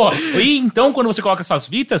essas porra. E então, quando você coloca essas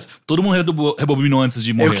fitas, todo mundo rebobinou antes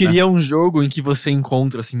de morrer, Eu queria um jogo em que você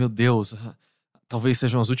encontra, assim, meu Deus, talvez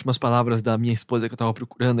sejam as últimas palavras da minha esposa que eu tava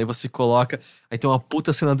procurando. Aí você coloca, aí tem uma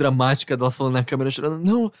puta cena dramática dela falando na câmera,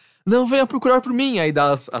 chorando, não, venha procurar por mim. Aí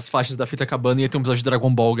dá as faixas da fita acabando e aí tem um episódio de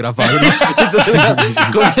Dragon Ball gravado na fita, tá ligado?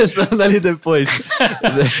 Começando ali depois.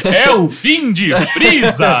 É o fim de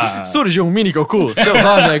Frieza! Surge um mini Goku, seu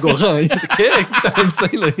nome é Gohan. O que tá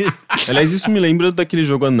acontecendo aí? Aliás, isso me lembra daquele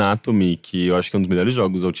jogo Anatomy, que eu acho que é um dos melhores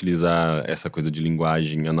jogos a utilizar essa coisa de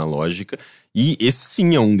linguagem analógica. E esse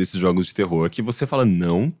sim é um desses jogos de terror que você fala,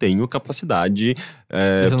 não tenho capacidade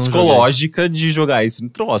eu não psicológica de jogar esse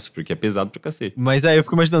troço, porque é pesado pra cacete. Mas eu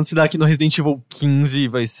fico imaginando se daqui no Resident Evil 15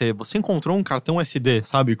 vai ser, você encontrou um cartão SD,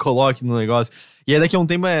 sabe? Coloque no negócio. E aí daqui a um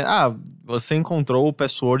tempo você encontrou o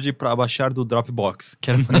password pra baixar do Dropbox.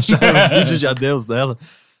 Quero baixar o vídeo de adeus dela.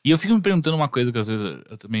 E eu fico me perguntando uma coisa que às vezes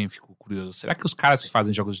eu também fico curioso. Será que os caras que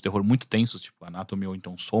fazem jogos de terror muito tensos, tipo Anatomy ou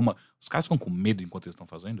então Soma, os caras ficam com medo enquanto eles estão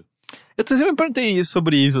fazendo? Eu sempre me perguntei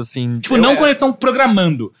sobre isso, assim. Tipo, não quando eles estão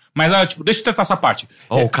programando, mas tipo, deixa eu testar essa parte.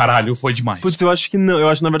 Oh, caralho, foi demais. Putz, eu acho que não. Eu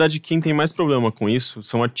acho, na verdade, que quem tem mais problema com isso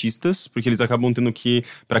são artistas, porque eles acabam tendo que,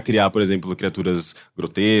 pra criar, por exemplo, criaturas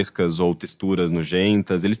grotescas ou texturas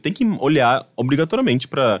nojentas, eles têm que olhar obrigatoriamente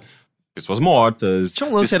pra pessoas mortas, Tinha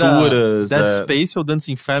um lance, texturas. era Dead Space ou Dantes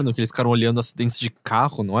Inferno, que eles ficaram olhando acidentes de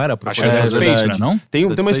carro, não era? Acho que é Dead Space, né, não? Tem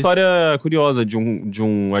Dead uma Space. história curiosa de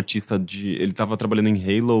um artista ele tava trabalhando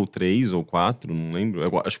em Halo 3 ou 4, não lembro.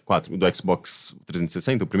 Acho que 4, do Xbox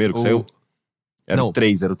 360, o primeiro que saiu. Era o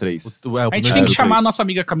 3, era o 3. A gente tem que chamar a nossa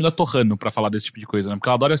amiga Camila Torrano pra falar desse tipo de coisa, né? Porque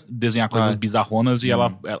ela adora desenhar coisas bizarronas e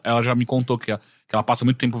ela já me contou que ela passa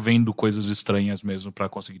muito tempo vendo coisas estranhas mesmo pra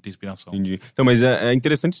conseguir ter inspiração. Entendi. Então, mas é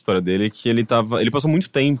interessante a história dele, que ele passou muito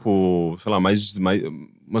tempo, sei lá,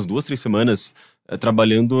 umas 2, 3 semanas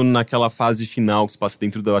trabalhando naquela fase final que se passa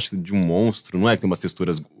dentro, eu acho, de um monstro, não é? Que tem umas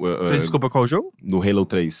texturas... Desculpa, qual o jogo? Do Halo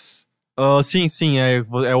 3. Sim,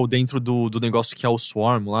 é o dentro do negócio que é o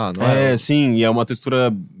Swarm lá, não é? Sim, e é uma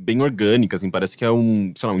textura bem orgânica, assim, parece que é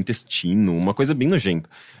um intestino, uma coisa bem nojenta.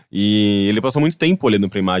 E ele passou muito tempo olhando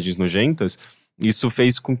pra imagens nojentas. Isso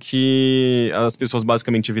fez com que as pessoas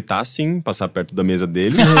basicamente evitassem passar perto da mesa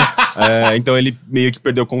dele. Então ele meio que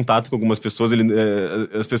perdeu contato com algumas pessoas.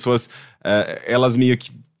 As pessoas, elas meio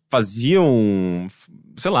que faziam...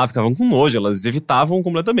 sei lá, ficavam com nojo, elas evitavam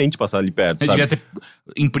completamente passar ali perto, sabe? Devia ter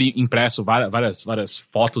impresso várias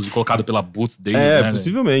fotos e colocado pela booth dele, né?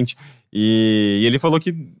 Possivelmente. E ele falou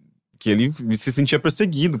que ele se sentia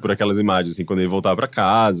perseguido por aquelas imagens, assim, quando ele voltava pra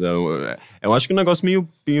casa. Eu acho que é um negócio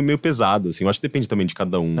meio pesado, assim. Eu acho que depende também de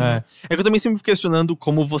cada um. É que eu também sempre fico questionando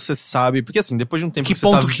como você sabe, porque assim, depois de um tempo que você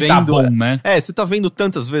ponto tá que vendo... tá bom, né? Você tá vendo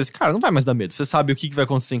tantas vezes, cara, não vai mais dar medo. Você sabe o que vai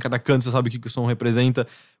acontecer em cada canto, você sabe o que o som representa.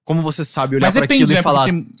 Como você sabe olhar pra aquilo e falar,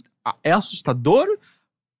 é assustador?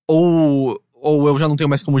 Ou eu já não tenho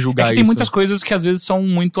mais como julgar isso? Tem muitas coisas que às vezes são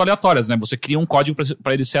muito aleatórias, né? Você cria um código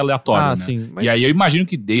pra ele ser aleatório, né? Sim, mas... E aí eu imagino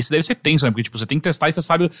que esse deve ser tenso, né? Porque tipo, você tem que testar e você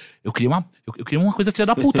sabe, eu criei uma coisa filha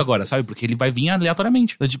da puta agora, sabe? Porque ele vai vir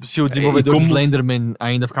aleatoriamente. Então, tipo, se o desenvolvedor de Slenderman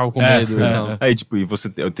ainda ficava com medo, então... E você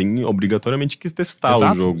tem obrigatoriamente que testar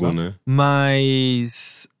o jogo, né?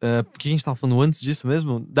 Mas... por que a gente tava falando antes disso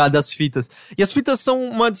mesmo? Das fitas. E as fitas são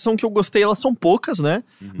uma adição que eu gostei, elas são poucas, né?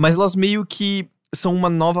 Mas elas meio que são uma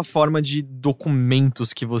nova forma de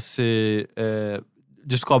documentos que você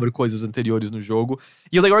descobre coisas anteriores no jogo.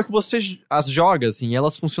 E o legal é que você as joga, assim,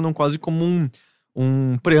 elas funcionam quase como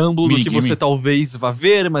um preâmbulo do que você talvez vá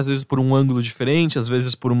ver, mas às vezes por um ângulo diferente, às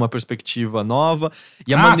vezes por uma perspectiva nova.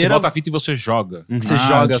 E você bota a fita e você joga. Você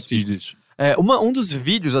joga as fitas. Um dos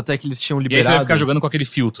vídeos até que eles tinham liberado... E aí você vai ficar jogando com aquele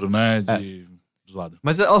filtro, né, de zoado.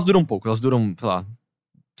 Mas elas duram pouco, elas duram, sei lá,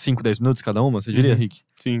 5, 10 minutos cada uma, você diria, Rick?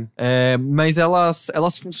 Sim. Mas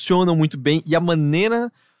elas funcionam muito bem e a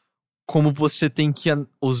maneira como você tem que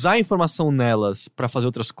usar a informação nelas pra fazer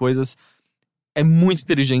outras coisas é muito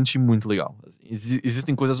inteligente e muito legal.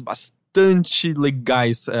 Existem coisas bastante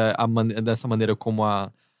legais dessa maneira como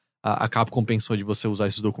a Capcom pensou de você usar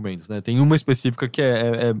esses documentos, né? Tem uma específica que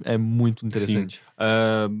é muito interessante.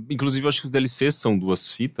 Inclusive, eu acho que os DLCs são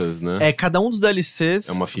 2 fitas, né? Cada um dos DLCs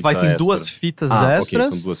vai ter extra. 2 fitas extras.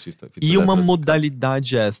 Okay, são 2 fitas e uma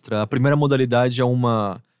modalidade extra. A primeira modalidade é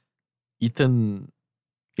uma Ethan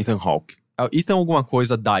Hawke. Ethan alguma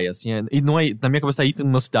coisa die, assim. E não é, na minha cabeça Ethan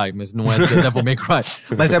must die, mas não é Devil May Cry.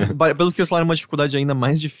 Mas pelos que eles falaram, é uma dificuldade ainda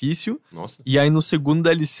mais difícil. Nossa. E aí no segundo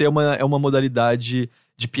DLC é uma modalidade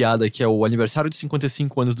de piada, que é o aniversário de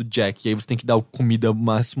 55 anos do Jack. E aí você tem que dar comida o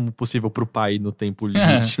máximo possível pro pai no tempo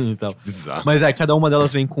limite e tal. Bizarro. Mas cada uma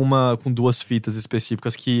delas vem com 2 fitas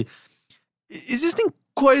específicas que... Existem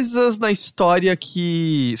coisas na história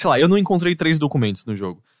que... Sei lá, eu não encontrei 3 documentos no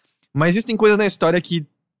jogo. Mas existem coisas na história que,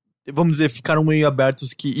 vamos dizer, ficaram meio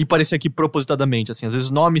abertos e parecia que propositadamente, assim. Às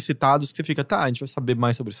vezes nomes citados que você fica, a gente vai saber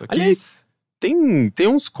mais sobre isso aqui. Aliás, tem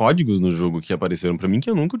uns códigos no jogo que apareceram pra mim que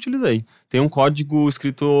eu nunca utilizei. Tem um código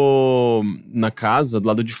escrito na casa, do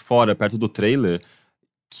lado de fora, perto do trailer,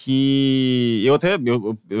 que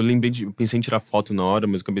eu lembrei eu pensei em tirar foto na hora,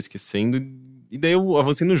 mas acabei esquecendo. E daí eu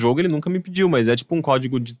avancei no jogo, ele nunca me pediu, mas é tipo um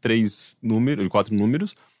código de 4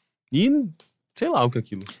 números. E sei lá o que é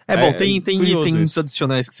aquilo. Tem itens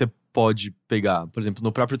adicionais que você pode pegar. Por exemplo,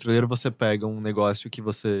 no próprio trailer você pega um negócio que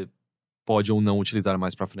você pode ou não utilizar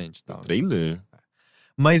mais pra frente. Tal. Trailer?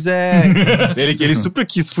 Mas ele super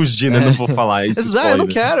quis fugir, né? Não vou falar isso. Exato, eu não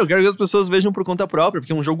quero. Eu quero que as pessoas vejam por conta própria,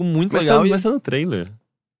 porque é um jogo muito legal. Mas tá no trailer.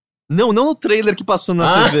 Não no trailer que passou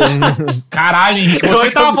na TV. Caralho, Henrique, você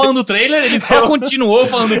tava falando do trailer, ele só continuou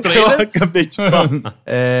falando do Eu trailer. acabei de falar.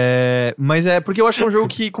 Mas é porque eu acho que é um jogo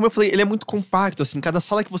que, como eu falei, ele é muito compacto, assim. Cada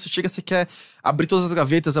sala que você chega, você quer abrir todas as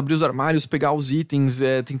gavetas, abrir os armários, pegar os itens,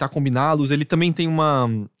 tentar combiná-los. Ele também tem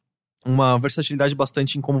uma versatilidade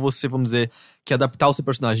bastante em como você, vamos dizer, que adaptar o seu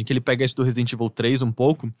personagem. Que ele pega isso do Resident Evil 3 um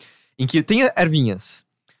pouco, em que tem ervinhas.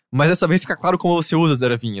 Mas dessa vez fica claro como você usa as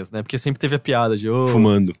ervinhas, né? Porque sempre teve a piada de...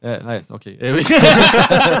 Fumando. Ok.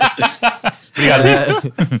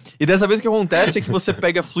 Obrigado. E dessa vez o que acontece é que você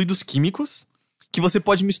pega fluidos químicos que você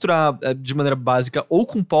pode misturar de maneira básica ou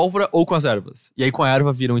com pólvora ou com as ervas. E aí com a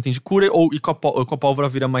erva vira um item de cura e com a pólvora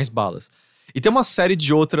vira mais balas. E tem uma série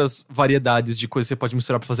de outras variedades de coisas que você pode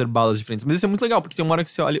misturar pra fazer balas diferentes. Mas isso é muito legal, porque tem uma hora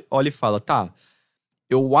que você olha e fala, tá...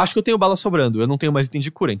 Eu acho que eu tenho bala sobrando, eu não tenho mais item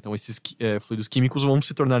de cura, então esses fluidos químicos vão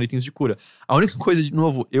se tornar itens de cura. A única coisa, de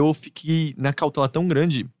novo, eu fiquei na cautela tão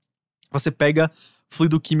grande, você pega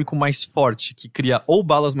fluido químico mais forte, que cria ou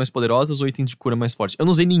balas mais poderosas ou itens de cura mais forte. Eu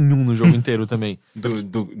não usei nenhum no jogo inteiro também.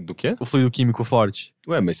 Do quê? O fluido químico forte.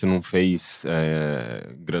 Ué, mas você não fez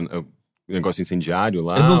negócio incendiário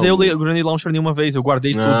lá? Eu não usei o Grenade Launcher nenhuma vez, eu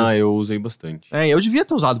guardei tudo. Ah, eu usei bastante. Eu devia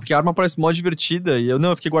ter usado, porque a arma parece mó divertida, e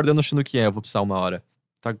eu fiquei guardando achando que eu vou precisar uma hora.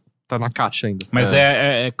 Tá na caixa ainda. Mas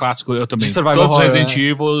é clássico, eu também. De survival Todos os horror, Resident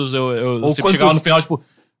Evil, eu Ou sempre chegava no final, tipo...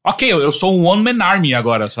 Ok, eu sou um one-man army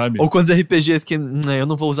agora, sabe? Ou quantos RPGs que eu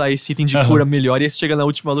não vou usar esse item de cura melhor, e aí você chega na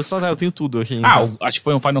última luta e fala, eu tenho tudo aqui. Então. Acho que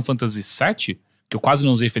foi um Final Fantasy VII, que eu quase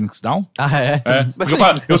não usei Phoenix Down. Mas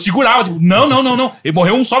Porque eu segurava, tipo, não. Ele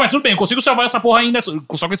morreu um só, mas tudo bem, eu consigo salvar essa porra ainda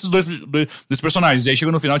só com esses dois personagens. E aí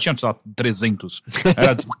chega no final, tinha, sei lá, 300.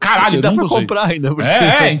 Era tipo, caralho, eu dá não pra usei. comprar ainda por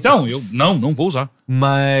cima. Então, eu não vou usar.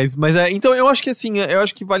 Mas então eu acho que assim, eu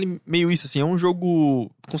acho que vale meio isso, assim, é um jogo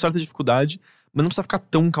com certa dificuldade, mas não precisa ficar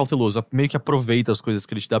tão cauteloso, meio que aproveita as coisas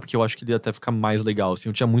que ele te dá, porque eu acho que ele até fica mais legal, assim,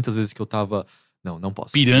 eu tinha muitas vezes que eu tava, não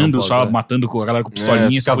posso. Pirando, não posso, só matando a galera com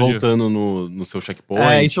pistolinha. Ficar só podia. voltando no seu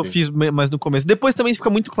checkpoint. Isso eu fiz mais no começo. Depois também fica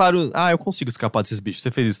muito claro, eu consigo escapar desses bichos. Você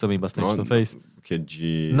fez isso também bastante, não fez? Que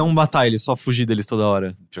de... Não matar eles, só fugir deles toda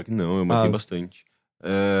hora. Pior que não, eu matei bastante.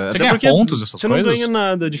 Você ganha pontos, essas você coisas? Você não ganha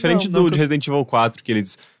nada, diferente de Resident Evil 4, que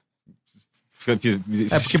eles... porque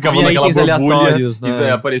ficavam vinha naquela itens borbulha aleatórios, né? E daí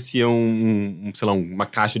aparecia sei lá, uma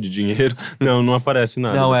caixa de dinheiro. Não aparece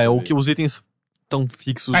nada. Não, os itens estão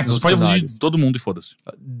fixos então nos você pode fugir cenários. de todo mundo e foda-se.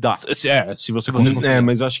 Dá. Se você conseguir.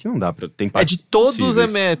 Mas eu acho que não dá pra... Tem partes de todos,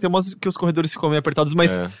 possíveis. tem umas que os corredores ficam meio apertados,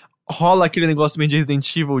 mas rola aquele negócio meio de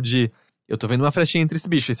Resident Evil de... Eu tô vendo uma frechinha entre esse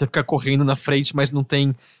bicho, aí você fica correndo na frente, mas não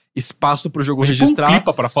tem espaço pro jogo registrar.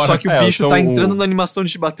 Clipa pra fora. Só que o bicho tá entrando na animação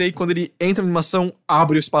de te bater e quando ele entra na animação,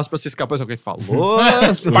 abre o espaço pra você escapar. Só que ele falou.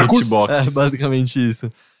 Parkour. Basicamente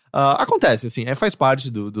isso. Acontece, assim, faz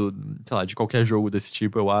parte sei lá, de qualquer jogo desse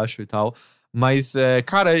tipo, eu acho e tal. Mas,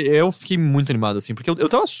 cara, eu fiquei muito animado, assim, porque eu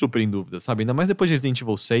tava super em dúvida, sabe? Ainda mais depois de Resident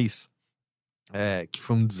Evil 6, que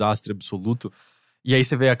foi um desastre absoluto. E aí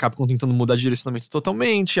você vê a Capcom tentando mudar de direcionamento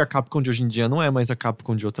totalmente, a Capcom de hoje em dia não é mais a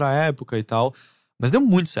Capcom de outra época e tal. Mas deu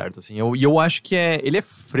muito certo, assim. E eu acho que ele é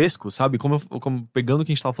fresco, sabe? Como pegando o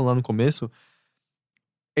que a gente tava falando lá no começo,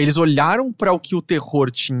 eles olharam pra o que o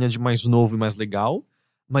terror tinha de mais novo e mais legal,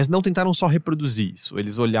 mas não tentaram só reproduzir isso.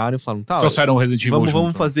 Eles olharam e falaram, tá, trouxeram o Resident Evil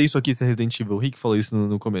vamos fazer isso aqui, ser Resident Evil. O Rick falou isso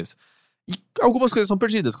no começo. E algumas coisas são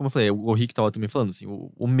perdidas, como eu falei, o Rick tava também falando, assim,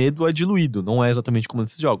 o medo é diluído, não é exatamente como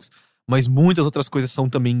nesses jogos. Mas muitas outras coisas são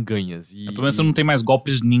também ganhas. Pelo menos você não tem mais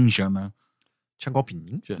golpes ninja, né? Tinha golpe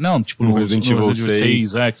ninja? Não, tipo no Resident Evil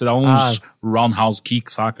 6, que você dá uns roundhouse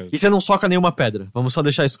kick, saca? E você não soca nenhuma pedra. Vamos só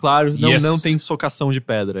deixar isso claro. Não tem socação de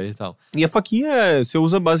pedra e tal. E a faquinha você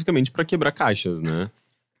usa basicamente pra quebrar caixas, né?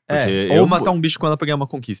 Ou matar um bicho com ela pra ganhar uma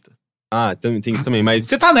conquista. Tem isso também, mas...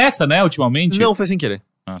 Você tá nessa, né, ultimamente? Não, foi sem querer.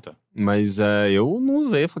 Tá. Mas eu não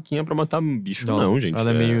usei a faquinha pra matar bicho, não, gente. Ela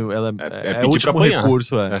é meio... Ela é o último pra apanhar.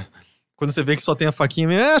 recurso, Quando você vê que só tem a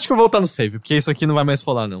faquinha, acho que eu vou voltar no save, porque isso aqui não vai mais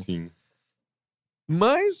rolar, não. Sim.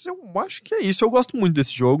 Mas eu acho que é isso. Eu gosto muito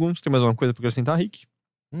desse jogo. Você tem mais alguma coisa pra acrescentar, Rick?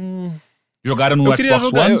 Jogaram no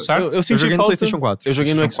Xbox One, certo? Eu joguei no PlayStation 4. Eu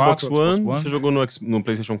joguei no Xbox One, você jogou no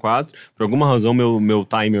PlayStation 4. Por alguma razão, meu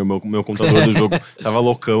timer, meu computador do jogo tava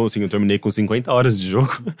loucão, assim. Eu terminei com 50 horas de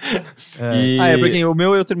jogo. Porque o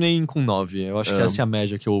meu eu terminei com 9. Eu acho que essa é a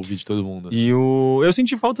média que eu ouvi de todo mundo. Assim. E eu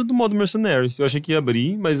senti falta do modo Mercenaries. Eu achei que ia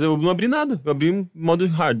abrir, mas eu não abri nada. Eu abri um modo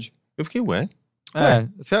hard. Eu fiquei, ué?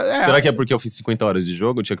 Será que é porque eu fiz 50 horas de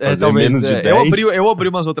jogo? Eu tinha que fazer menos de 10? Eu abri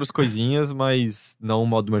umas outras coisinhas, mas não o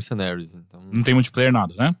modo Mercenaries. Então... Não tem multiplayer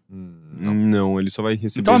nada, né? Não, ele só vai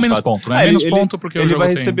receber. Então é menos ponto, né? Menos ponto porque ele vai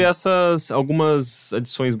receber algumas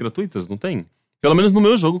adições gratuitas, não tem? Pelo menos no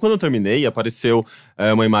meu jogo, quando eu terminei, apareceu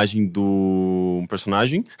uma imagem do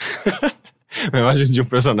personagem. Uma imagem de um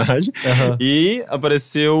personagem. Aham. E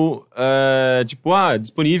apareceu,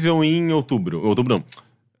 disponível em outubro. Outubro não.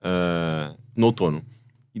 No outono.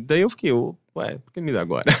 E daí eu fiquei, por que me dá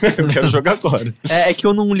agora? Eu quero jogar agora. É que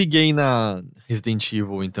eu não liguei na Resident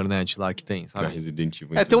Evil internet lá que tem, Da sabe? Resident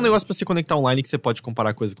Evil. Tem um negócio pra se conectar online que você pode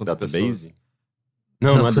comparar coisas com outras pessoas. Database?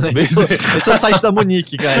 Não é Database. Esse é o site da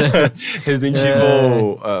Monique, cara. Resident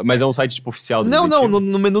Evil. Mas é um site tipo oficial do Não, Resident Evil?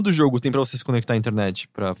 no menu do jogo tem pra você se conectar à internet,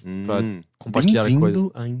 pra compartilhar coisas.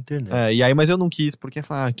 Bem-vindo à internet. E aí, mas eu não quis, porque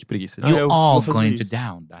que preguiça. You all going to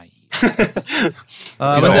down, die. Fiz Fiz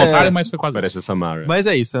ao ao contrário, mas foi quase Parece a Samara. Mas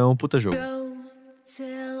é isso, é um puta jogo. Go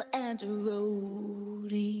tell Aunt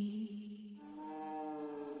Rhody.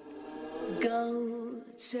 Go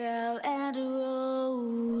tell Aunt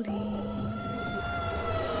Rhody.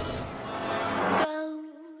 Go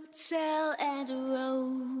tell Aunt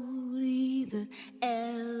Rhody that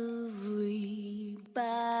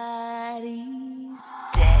everybody's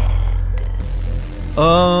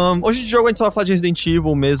dead. Hoje de jogo a gente só vai falar de Resident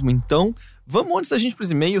Evil mesmo, então. Vamos antes da gente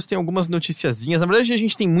pros e-mails, tem algumas noticiazinhas. Na verdade, a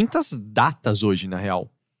gente tem muitas datas hoje, na real.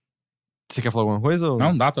 Você quer falar alguma coisa? ou-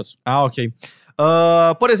 Não, datas. Ok.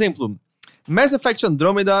 Por exemplo, Mass Effect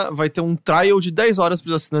Andromeda vai ter um trial de 10 horas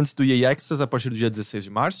pros assinantes do EA Access a partir do dia 16 de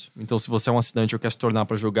março. Então, se você é um assinante ou quer se tornar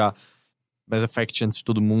pra jogar Mass Effect antes de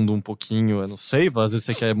todo mundo um pouquinho, eu não sei, às vezes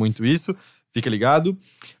você quer muito isso, fica ligado.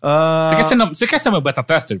 Você quer ser meu beta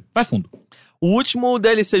tester? Vai fundo. O último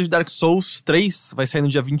DLC de Dark Souls 3 vai sair no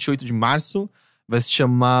dia 28 de março. Vai se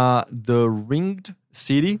chamar The Ringed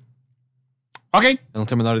City. Ok. Eu não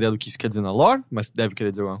tenho a menor ideia do que isso quer dizer na lore, mas deve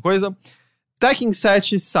querer dizer alguma coisa. Tekken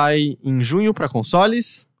 7 sai em junho pra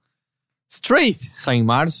consoles. Strafe sai em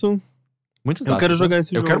março. Muitas Eu datas, quero né? jogar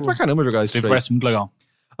esse Eu jogo. quero pra caramba jogar esse Isso Strafe. parece muito legal.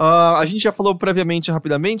 A gente já falou previamente,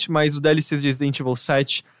 rapidamente, mas o DLC de Resident Evil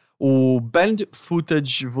 7, o Banned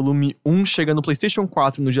Footage Volume 1, chega no PlayStation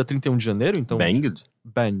 4 no dia 31 de janeiro. Então, Banged?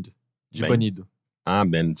 Banned. De Banned. banido.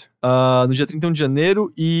 Band. No dia 31 de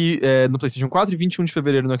janeiro e no PlayStation 4 e 21 de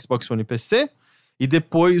fevereiro no Xbox One e PC. E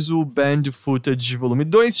depois o Banned Footage Volume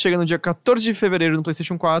 2 chega no dia 14 de fevereiro no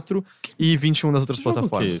PlayStation 4 e 21 nas outras Que jogo que é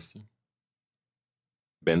plataformas. esse?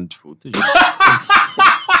 Band Footage?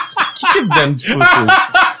 O que é Band Footage?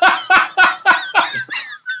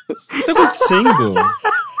 O que tá acontecendo?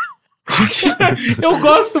 Eu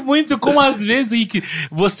gosto muito como às vezes, Rick,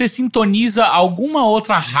 você sintoniza alguma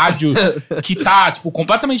outra rádio que tá, tipo,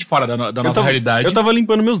 completamente fora da nossa realidade. Eu tava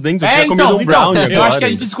limpando meus dentes, eu tinha comido um brownie agora. eu acho que a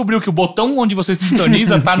gente descobriu que o botão onde você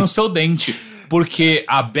sintoniza tá no seu dente. Porque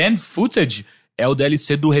a Band Footage é o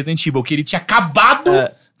DLC do Resident Evil, que ele tinha acabado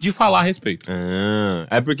de falar a respeito.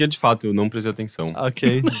 É porque, de fato, eu não prestei atenção.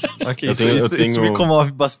 Ok. Eu Isso me tenho-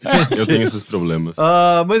 comove bastante. Eu tenho esses problemas.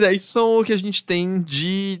 Mas isso são o que a gente tem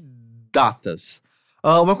de datas.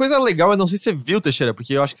 Uma coisa legal, eu não sei se você viu, Teixeira,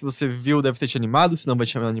 porque eu acho que se você viu, deve ter te animado, senão vai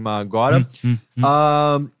te animar agora.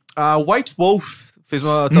 A White Wolf fez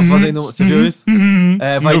uma... Tá fazendo... Você viu isso?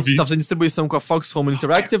 Eu vi. Tá fazendo distribuição com a Fox Home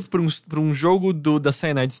Interactive pra um jogo da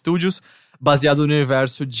Cyanide Studios, baseado no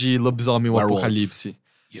universo de Lobisomem: O Werewolf. Apocalipse.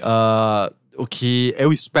 O que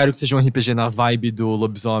eu espero que seja um RPG na vibe do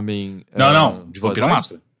Lobisomem... Não, de Vampiro à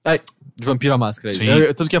Bloodlines. Máscara. De Vampiro à Máscara. Sim.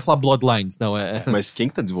 Eu tanto que ia falar Bloodlines, não, Mas quem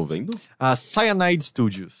que tá desenvolvendo? a Cyanide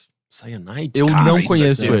Studios. Cyanide? Eu Cara, não isso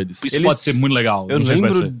conheço vai ser- eles. Isso Eles- pode ser muito legal. Eu não sei se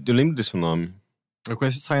vai ser. lembro desse nome. Eu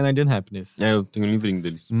conheço Cyanide and Happiness. Eu tenho um livrinho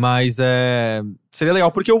deles. Mas seria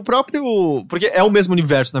legal, porque o próprio... Porque é o mesmo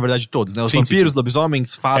universo, na verdade, de todos, né? Os Sim, vampiros, sim.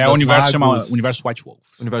 lobisomens, fadas, É o universo magos... chama Universo White Wolf.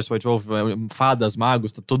 Universo White Wolf, fadas,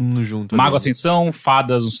 magos, tá todo mundo junto. Mago ali. Ascensão,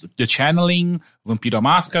 Fadas The Channeling, Vampiro à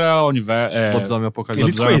Máscara, Lobisomem Apocalipse.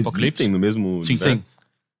 Eles Lobisomem coexistem no mesmo Sim, universo? Sim.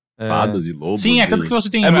 Fadas e lobos. Sim, é tanto que você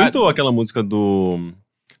tem... É muito aquela música do...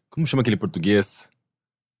 Como chama aquele português?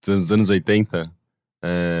 Dos anos 80?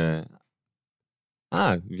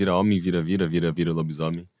 Vira homem, vira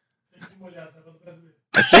lobisomem.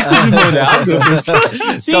 É secos e molhados?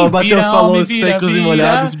 Sim, Então, o Matheus vira falou homem, vira, secos e vira,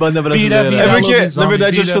 molhados, banda brasileira. vira, É porque, lobisomem, na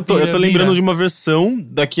verdade, eu acho que eu tô vira, lembrando vira. de uma versão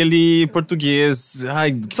daquele português.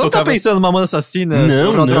 Ai, que Você não tá tocava... pensando numa Mamãe Assassina?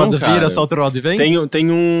 Não, Roda, não, roda, cara. vira, solta o roda e vem?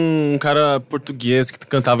 Tem um cara português que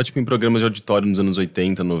cantava tipo em programas de auditório nos anos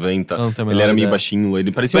 80, 90. Não tenho a menor Ele era meio ideia. baixinho,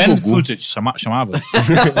 ele parecia um Band Gugu. Footage chamava?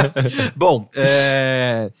 Bom,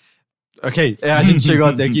 Ok, a gente chegou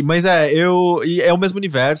até aqui, mas é o mesmo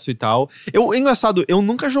universo e tal. Engraçado, eu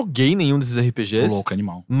nunca joguei nenhum desses Tô RPGs, louco,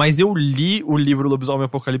 animal. mas eu li o livro Lobisomem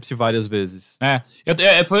Apocalipse várias vezes.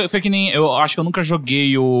 Foi que nem. Eu acho que eu nunca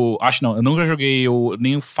joguei o. Eu nunca joguei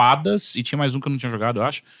nem o Fadas, e tinha mais um que eu não tinha jogado, eu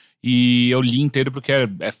acho. E eu li inteiro porque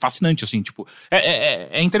é fascinante, assim, tipo...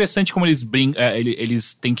 É interessante como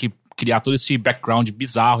eles têm que criar todo esse background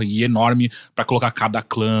bizarro e enorme pra colocar cada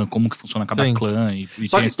clã, como que funciona cada Sim. clã e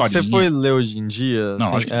Só tem a que historinha. você foi ler hoje em dia? Não,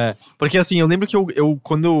 assim, acho que- porque assim, eu lembro que eu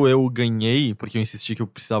quando eu ganhei, porque eu insisti que eu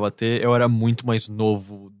precisava ter, eu era muito mais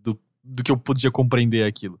novo do que eu podia compreender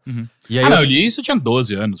aquilo. Uhum. E aí Não, eu li isso, eu tinha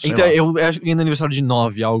 12 anos, sei Então, lá. eu acho que ia no aniversário de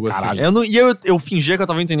 9, algo Caralho. assim. Eu fingia que eu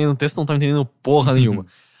tava entendendo o texto, não tava entendendo porra nenhuma.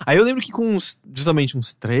 Aí eu lembro que com justamente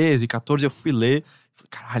uns 13, 14, eu fui ler. Falei,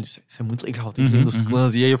 caralho, isso é muito legal, tô entendendo os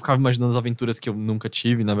clãs. E aí eu ficava imaginando as aventuras que eu nunca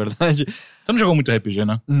tive, na verdade. Você não jogou muito RPG,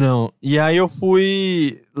 né? Não. E aí eu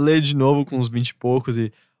fui ler de novo com uns 20 e poucos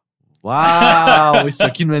e... Uau, isso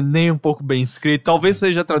aqui não é nem um pouco bem escrito. Talvez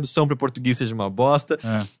seja a tradução para português seja uma bosta,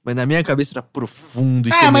 mas na minha cabeça era profundo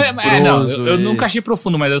e tenebroso. Eu nunca achei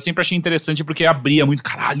profundo, mas eu sempre achei interessante porque abria muito.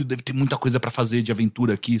 Caralho, deve ter muita coisa pra fazer de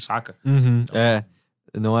aventura aqui, saca? Uhum,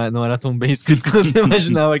 não era tão bem escrito quanto eu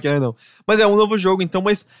imaginava que era, não. Mas é um novo jogo, então,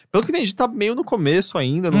 mas pelo que entendi, tá meio no começo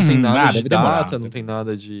ainda, não tem nada de deve demorar, data, não tem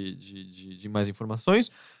nada de mais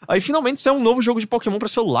informações. Aí finalmente saiu um novo jogo de Pokémon pra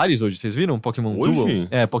celulares hoje, vocês viram? Pokémon Hoje? Dual?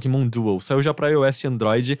 É, Pokémon Dual. Saiu já pra iOS e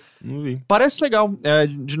Android. Não vi. Parece legal. É,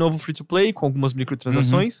 de novo, free to play, com algumas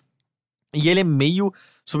microtransações. E ele é meio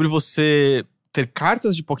sobre você ter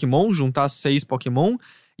cartas de Pokémon, juntar 6 Pokémon,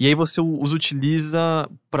 e aí você os utiliza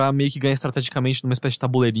pra meio que ganhar estrategicamente numa espécie de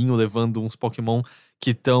tabuleirinho, levando uns Pokémon que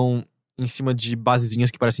estão em cima de basezinhas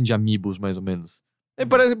que parecem de amiibos, mais ou menos.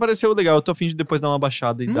 Pareceu legal. Eu tô a fim de depois dar uma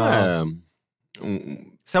baixada e dar...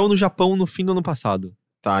 Saiu no Japão no fim do ano passado.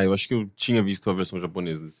 Tá, eu acho que eu tinha visto a versão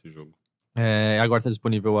japonesa desse jogo. Agora tá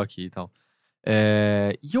disponível aqui e tal.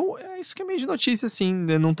 Isso que é meio de notícia, assim,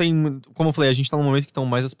 né? Não tem... Como eu falei, a gente tá num momento que estão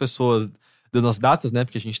mais as pessoas dando as datas, né?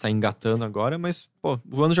 Porque a gente tá engatando agora, mas, pô,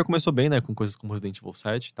 o ano já começou bem, né? Com coisas como Resident Evil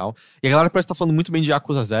 7 e tal. E a galera parece que tá falando muito bem de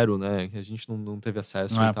Yakuza 0, né? Que a gente não teve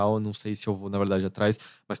acesso e tal. Não sei se eu vou, na verdade, atrás.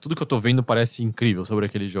 Mas tudo que eu tô vendo parece incrível sobre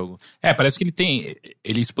aquele jogo. Parece que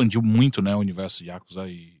ele expandiu muito, né, o universo de Yakuza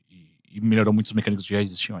e melhorou muitos mecânicos que já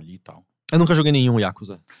existiam ali e tal. Eu nunca joguei nenhum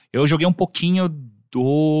Yakuza. Eu joguei um pouquinho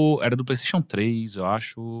era do PlayStation 3, eu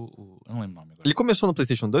acho. Eu não lembro o nome agora. Ele começou no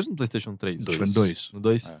PlayStation 2 ou no PlayStation 3? Acho que foi no 2. No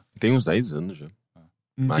 2? Tem uns 10 anos já.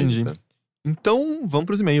 Entendi. Mais, Então, vamos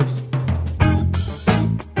pros e-mails.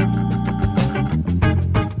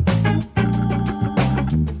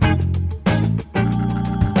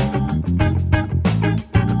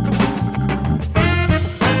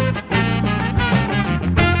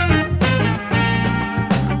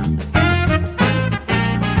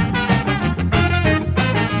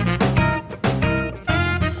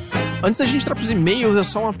 Antes da gente entrar pros e-mails, é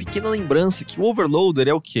só uma pequena lembrança que o Overloader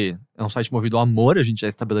é o quê? É um site movido ao amor, a gente já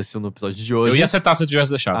estabeleceu no episódio de hoje. Eu ia acertar se eu tivesse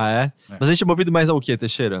deixado. Ah, é? Mas a gente é movido mais ao quê,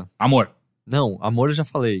 Teixeira? Amor. Não, amor eu já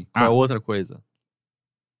falei. Qual é outra coisa?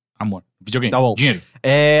 Amor. Videogame. Tá bom. Dinheiro.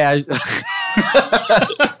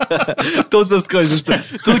 Todas as coisas.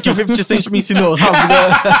 Tudo que o 50 Cent me ensinou. Rápido.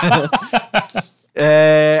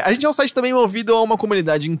 A gente é um site também movido a uma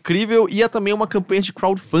comunidade incrível e a também uma campanha de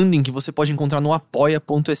crowdfunding que você pode encontrar no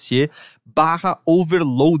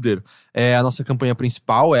apoia.se/overloader. É a nossa campanha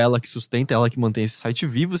principal, é ela que sustenta, é ela que mantém esse site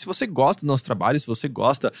vivo. Se você gosta do nosso trabalho, se você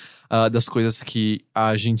gosta das coisas que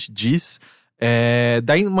a gente diz,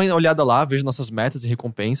 dá uma olhada lá, veja nossas metas e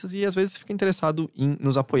recompensas e às vezes fica interessado em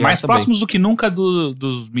nos apoiar Mais também. próximos do que nunca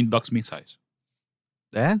dos mini-docs mensais.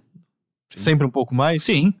 É? Sempre um pouco mais?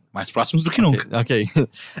 Sim, mais próximos do que nunca. Ok.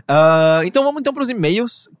 Então vamos então para os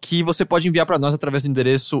e-mails que você pode enviar para nós através do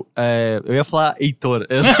endereço... eu ia falar Heitor.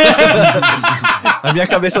 A minha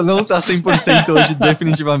cabeça não tá 100% hoje,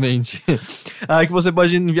 definitivamente. Que você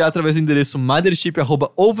pode enviar através do endereço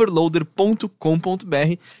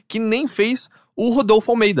mothership@overloader.com.br, que nem fez o Rodolfo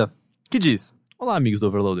Almeida, que diz: Olá, amigos do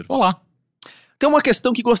Overloader. Olá. Tem uma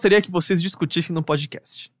questão que gostaria que vocês discutissem no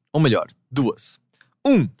podcast. Ou melhor, duas.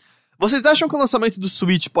 Vocês acham que o lançamento do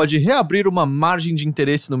Switch pode reabrir uma margem de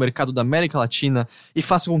interesse no mercado da América Latina e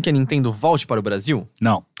faça com que a Nintendo volte para o Brasil?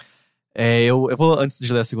 Não. Eu vou, antes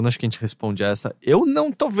de ler a segunda, acho que a gente responde essa. Eu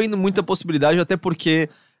não tô vendo muita possibilidade, até porque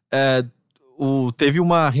teve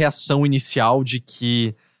uma reação inicial de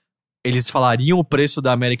que eles falariam o preço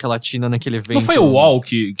da América Latina naquele evento. Não foi o UOL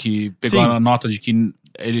que pegou Sim. a nota de que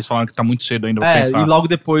eles falaram que tá muito cedo ainda pra pensar? E logo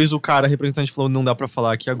depois o representante falou, não dá pra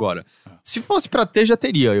falar aqui agora. Se fosse pra ter, já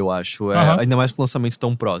teria, eu acho. Ainda mais com o lançamento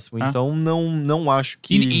tão próximo. Então, não acho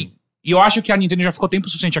que... E eu acho que a Nintendo já ficou tempo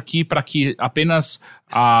suficiente aqui pra que apenas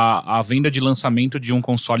a venda de lançamento de um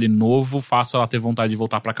console novo faça ela ter vontade de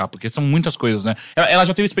voltar pra cá. Porque são muitas coisas, né? Ela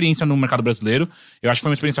já teve experiência no mercado brasileiro. Eu acho que foi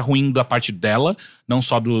uma experiência ruim da parte dela, não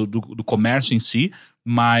só do comércio em si,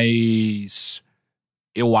 mas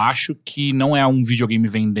eu acho que não é um videogame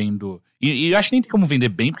vendendo... E eu acho que nem tem como vender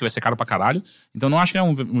bem, porque vai ser caro pra caralho. Então não acho que é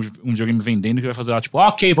um videogame vendendo que vai fazer lá, tipo,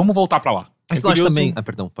 ok, vamos voltar pra lá. Mas É você não acha curioso- também... Ah,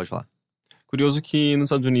 perdão, pode falar. Curioso que nos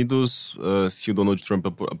Estados Unidos, se o Donald Trump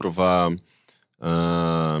aprovar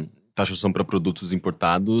taxação para produtos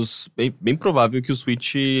importados, bem provável que o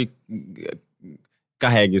Switch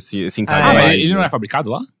carregue esse encargo. Ah, mas mais, ele né? não é fabricado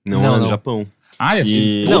lá? Não, Não, é no não. Japão. Ah,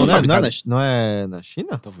 E- tudo Não, não fabricado. não é na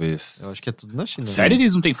China? Talvez. Eu acho que é tudo na China. Sério que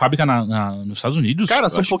eles não têm fábrica nos Estados Unidos? Cara,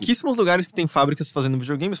 são acho que- pouquíssimos lugares que tem fábricas fazendo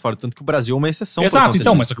videogames fora, tanto que o Brasil é uma exceção. por Exato, conta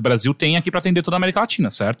então, disso. mas só que o Brasil tem aqui pra atender toda a América Latina,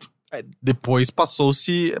 certo? Depois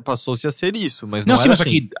passou-se a ser isso, mas não, Não, sim, era mas assim.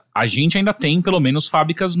 aqui a gente ainda tem pelo menos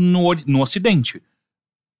fábricas no Ocidente.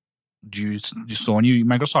 De Sony e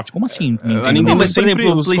Microsoft. Como assim? a Não, Nintendo mas, por sempre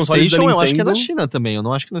exemplo, o os consoles da PlayStation eu acho que é na Nintendo- China também. Eu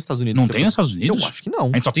não acho que nos Estados Unidos. Não que tem eu- nos Estados Unidos? Eu acho que não.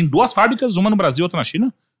 A gente só tem 2 fábricas, uma no Brasil e outra na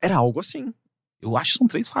China? Era algo assim. Eu acho que são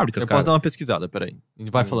 3 fábricas, Eu cara. posso dar uma pesquisada, peraí.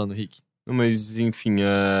 Vai falando, Rick. Não, mas, enfim,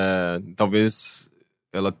 talvez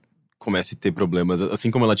ela comece a ter problemas. Assim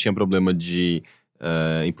como ela tinha problema de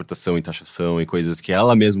importação e taxação e coisas que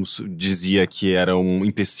ela mesma dizia que eram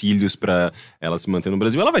empecilhos pra ela se manter no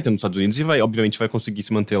Brasil, ela vai ter nos Estados Unidos e obviamente vai conseguir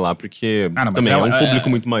se manter lá, porque Ah, não, mas também é um é- público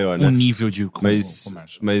muito maior, né? Um nível de Mas,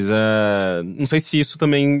 comércio. mas não sei se isso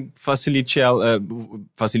também facilite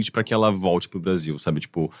para que ela volte pro Brasil, sabe?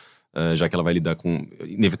 Tipo, já que ela vai lidar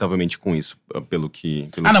inevitavelmente com isso, pelo que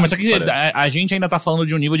Ah, não, mas aqui parece. a gente ainda tá falando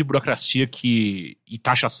de um nível de burocracia e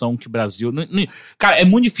taxação que o Brasil... Cara, é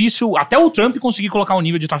muito difícil até o Trump conseguir colocar um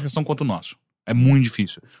nível de taxação quanto o nosso. É muito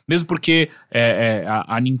difícil. Mesmo porque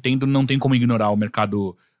a Nintendo não tem como ignorar o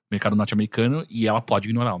mercado norte-americano e ela pode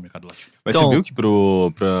ignorar o mercado latino. Mas Então- você viu que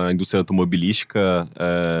pra indústria automobilística...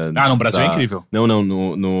 No Brasil é incrível. Não,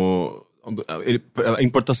 a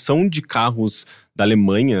importação de carros da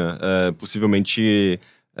Alemanha possivelmente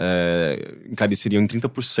encareceriam em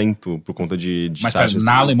 30% por conta de Mas taxas.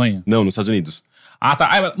 na Alemanha. Não, nos Estados Unidos. Ah,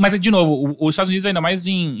 tá. Mas, de novo, os Estados Unidos, ainda mais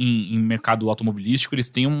em mercado automobilístico, eles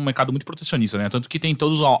têm um mercado muito protecionista, né? Tanto que tem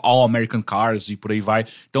todos os All-American Cars e por aí vai.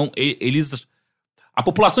 Então, eles... A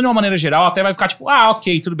população, de uma maneira geral, até vai ficar tipo,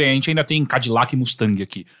 ok, tudo bem, a gente ainda tem Cadillac e Mustang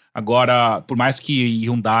aqui. Agora, por mais que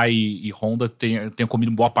Hyundai e Honda tenham comido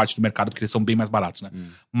boa parte do mercado, porque eles são bem mais baratos, né?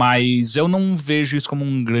 Mas eu não vejo isso como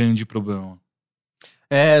um grande problema.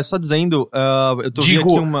 Só dizendo, eu tô vendo Digo,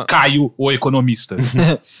 aqui uma... Caio, o economista.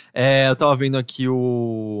 Eu tava vendo aqui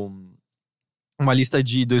uma lista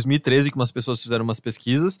de 2013 que umas pessoas fizeram umas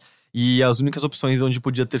pesquisas e as únicas opções onde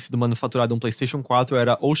podia ter sido manufaturado um PlayStation 4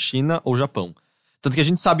 era ou China ou Japão. Tanto que a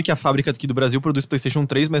gente sabe que a fábrica aqui do Brasil produz PlayStation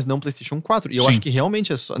 3, mas não PlayStation 4. E eu Sim. acho que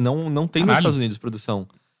realmente não tem nos Caralho. Estados Unidos produção.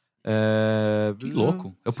 Que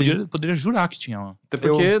louco. Eu Sim. poderia jurar que tinha lá. Até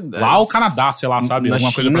porque... Lá o Canadá, sei lá, sabe? Na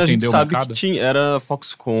Alguma coisa China, pra a gente atender o sabe mercado. que era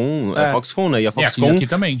Foxconn. É. Foxconn, né? E a Aqui, Foxconn aqui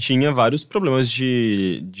também. tinha vários problemas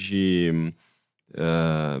de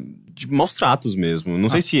maus tratos mesmo. Não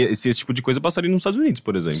sei se esse tipo de coisa passaria nos Estados Unidos,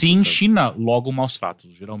 por exemplo. Sim, sabe? China, logo maus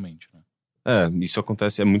tratos, geralmente. Né? Isso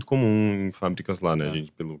acontece, é muito comum em fábricas lá, né,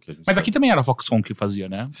 gente, pelo que a gente Mas sabe. aqui também era a Foxconn que fazia,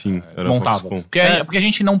 né? Sim, era a montava. Foxconn. Porque a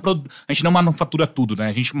gente não manufatura tudo, né?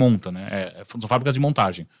 A gente monta, né? São fábricas de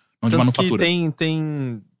montagem, não de Tanto manufatura. que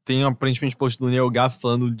tem aparentemente post do NeoGAF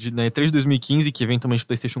falando de na E3 de 2015 que eventualmente o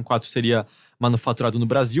PlayStation 4 seria manufaturado no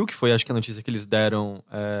Brasil, que foi acho que a notícia que eles deram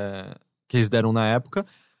na época,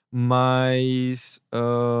 mas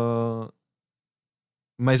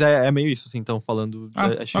é meio isso, assim, então falando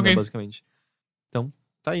a China ok. basicamente. Então,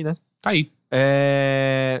 tá aí, né? Tá aí.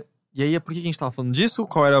 E aí, por que a gente tava falando disso?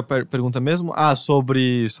 Qual era a pergunta mesmo?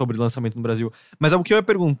 Sobre lançamento no Brasil. Mas o que eu ia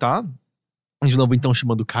perguntar, de novo, então,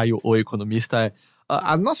 chamando o Caio o economista,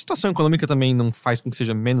 a nossa situação econômica também não faz com que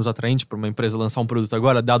seja menos atraente para uma empresa lançar um produto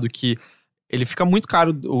agora, dado que ele fica muito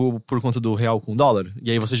caro por conta do real com dólar,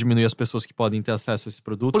 e aí você diminui as pessoas que podem ter acesso a esse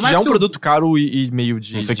produto. Por Já mais é um que produto caro e meio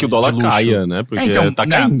de Não sei de- que o dólar de luxo. caia, né? Porque tá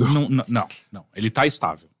caindo. Não. Ele tá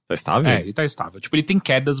estável. Tá estável? Ele tá estável. Tipo, ele tem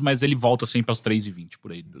quedas, mas ele volta sempre aos 3,20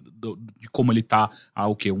 por aí. De como ele tá há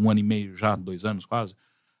o quê? 1 ano e meio já? 2 anos quase?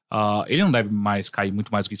 Ele não deve mais cair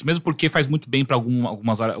muito mais do que isso. Mesmo porque faz muito bem pra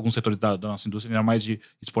alguns setores da nossa indústria, ainda mais de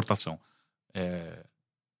exportação.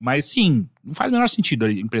 Mas sim, não faz o menor sentido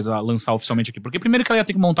a empresa lançar oficialmente aqui. Porque primeiro que ela ia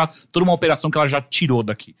ter que montar toda uma operação que ela já tirou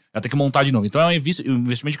daqui. Ela ia ter que montar de novo. Então é um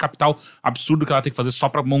investimento de capital absurdo que ela tem que fazer só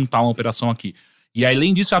pra montar uma operação aqui. E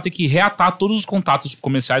além disso, ela tem que reatar todos os contatos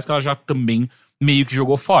comerciais que ela já também meio que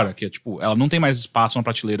jogou fora. Que é tipo, ela não tem mais espaço na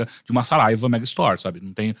prateleira de uma Saraiva Mega Store, sabe?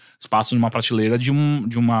 Não tem espaço numa prateleira de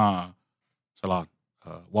uma, sei lá,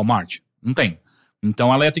 Walmart. Não tem.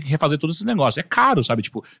 Então ela ia ter que refazer todos esses negócios. É caro, sabe?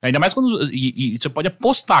 Tipo, ainda mais quando. E você pode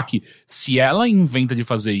apostar que se ela inventa de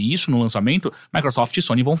fazer isso no lançamento, Microsoft e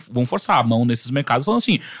Sony vão forçar a mão nesses mercados, falando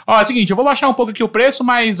assim: ó, é o seguinte, eu vou baixar um pouco aqui o preço,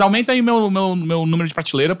 mas aumenta aí meu número de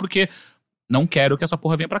prateleira, porque não quero que essa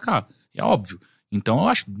porra venha pra cá. E é óbvio. Então eu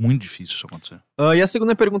acho muito difícil isso acontecer. E a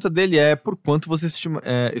segunda pergunta dele é: por quanto vocês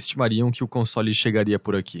estimariam que o console chegaria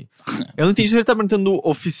por aqui? Eu não entendi se ele tá perguntando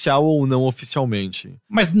oficial ou não oficialmente.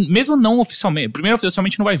 Mas mesmo não oficialmente, primeiro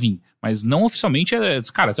oficialmente não vai vir, mas não oficialmente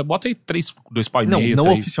cara, você bota aí 2 pau e meio.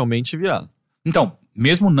 Não oficialmente virá. Então,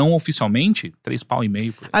 mesmo não oficialmente, 3 pau e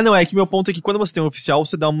meio. Por aí. Ah, não, é que meu ponto é que quando você tem um oficial,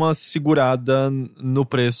 você dá uma segurada no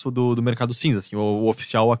preço do mercado cinza, assim. O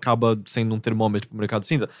oficial acaba sendo um termômetro pro mercado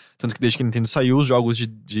cinza. Tanto que desde que a Nintendo saiu, os jogos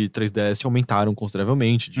de 3DS aumentaram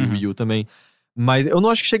consideravelmente, de Wii U também. Mas eu não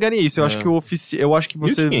acho que chegaria a isso. Eu acho que o oficial. Eu acho que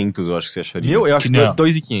você. 1.500, eu acho que você acharia. Eu acho que não.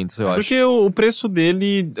 2.500, eu acho. Porque o preço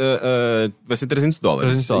dele vai ser $300.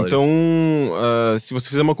 $300. Então, se você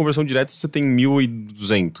fizer uma conversão direta, você tem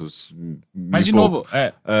 1.200. Mas de novo,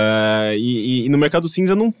 e no mercado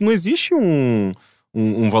cinza não existe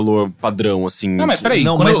um valor padrão, assim. Não, mas peraí,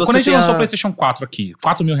 Não, quando mas a você gente tem lançou a- o PlayStation 4 aqui,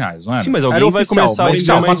 R$4.000, não é? Sim, mas Era alguém o vai oficial, começar a mas vender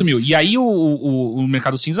já Oficial, mais 4 mil. E aí o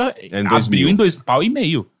mercado cinza em 2 abriu mil. em 2 pau e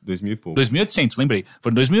meio. 2.000 e pouco. 2.800, lembrei.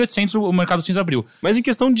 Foi em 2.800 o mercado cinza abriu. Mas em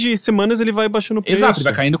questão de semanas, ele vai baixando o preço. Exato, ele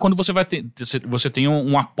vai caindo quando você tem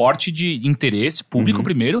um aporte de interesse público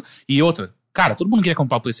primeiro. E outra, cara, todo mundo queria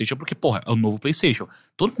comprar o PlayStation porque, porra, é o novo PlayStation.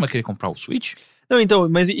 Todo mundo vai querer comprar o Switch? Não, então,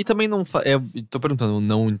 mas e também não. Tô perguntando, eu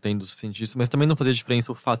não entendo o suficiente disso, mas também não fazia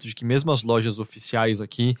diferença o fato de que mesmo as lojas oficiais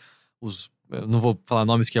aqui, eu não vou falar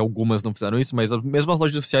nomes que algumas não fizeram isso, mas mesmo as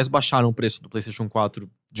lojas oficiais baixaram o preço do PlayStation 4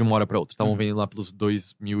 de uma hora pra outra. Estavam vendendo lá pelos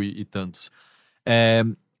 2.000 e tantos.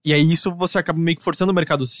 E aí isso você acaba meio que forçando o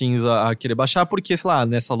mercado cinza a querer baixar, porque, sei lá,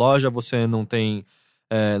 nessa loja você não tem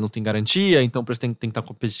garantia, então o preço tem que estar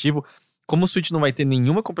competitivo. Como o Switch não vai ter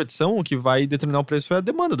nenhuma competição, o que vai determinar o preço é a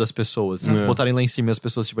demanda das pessoas. Se eles botarem lá em cima e as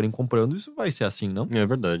pessoas estiverem comprando, isso vai ser assim, não? É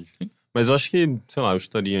verdade. Mas eu acho que, sei lá, eu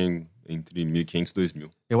estaria entre 1.500 e 2.000.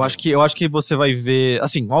 Eu acho que você vai ver...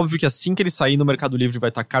 Assim, óbvio que assim que ele sair no Mercado Livre vai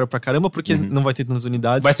estar caro pra caramba, porque não vai ter tantas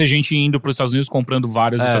unidades. Vai ser gente indo pros Estados Unidos comprando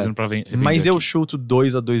várias e trazendo pra vender. Mas eu aqui. chuto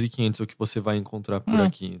 2 a 2.500 o que você vai encontrar por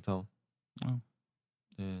aqui, então...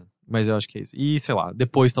 Mas eu acho que é isso. E, sei lá,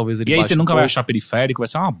 depois talvez ele E aí baixe você um nunca vai pouco. achar periférico, vai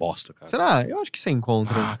ser uma bosta, cara. Será? Eu acho que você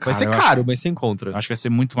encontra. Ah, vai cara, ser eu caro, mas você encontra. Acho que vai ser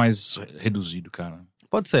muito mais reduzido, cara.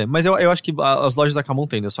 Pode ser, mas eu acho que as lojas acabam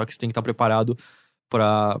tendo, só que você tem que estar preparado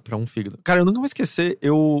pra um fígado. Cara, eu nunca vou esquecer,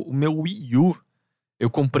 o meu Wii U eu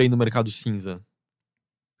comprei no Mercado Cinza.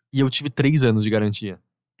 E eu tive 3 anos de garantia.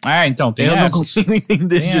 Então, tem Eu não essa. consigo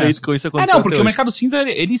entender Tem direito essa. como isso aconteceu. Não, porque até o hoje. mercado cinza,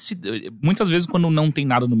 muitas vezes quando não tem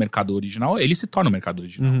nada no mercado original, ele se torna o mercado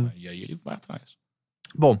original, Uhum. né? E aí ele vai atrás.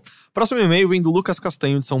 Bom, próximo e-mail vem do Lucas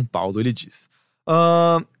Castanho de São Paulo. Ele diz: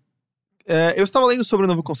 eu estava lendo sobre o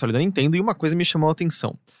novo console da Nintendo e uma coisa me chamou a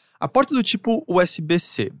atenção. A porta do tipo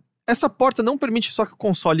USB-C. Essa porta não permite só que o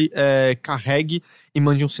console carregue e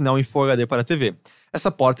mande um sinal em Full HD para a TV. Essa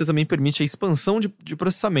porta também permite a expansão de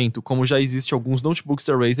processamento, como já existe alguns notebooks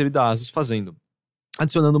da Razer e da Asus fazendo,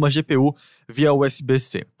 adicionando uma GPU via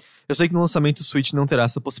USB-C. Eu sei que no lançamento o Switch não terá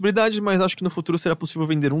essa possibilidade, mas acho que no futuro será possível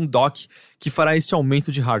vender um dock que fará esse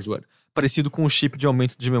aumento de hardware, parecido com o chip de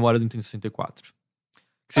aumento de memória do Nintendo 64. O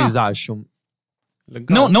que vocês acham?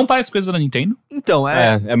 Não parece coisa da Nintendo. Então,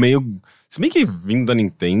 É meio... Se bem que vindo da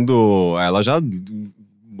Nintendo, ela já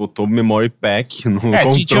botou memory pack no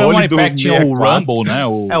controle tinha o Memory do Pack, tinha o 64. Rumble, né?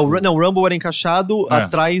 o Rumble era encaixado, É.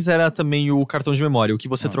 atrás era também o cartão de memória. O que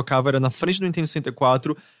você trocava era na frente do Nintendo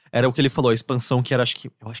 64, era o que ele falou, a expansão que era,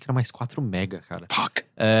 eu acho que era mais 4 mega, cara. Fuck.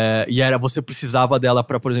 E você precisava dela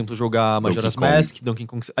pra, por exemplo, jogar Majora's Kong. Mask, Donkey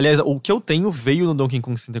Kong... Aliás, o que eu tenho veio no Donkey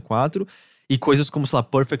Kong 64, e coisas como, sei lá,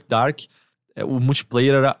 Perfect Dark, o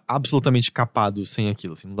multiplayer era absolutamente capado sem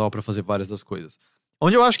aquilo, assim, não dava pra fazer várias das coisas.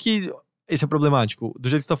 Onde eu acho que esse é problemático, do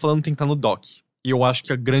jeito que você tá falando, tem que estar no dock. E eu acho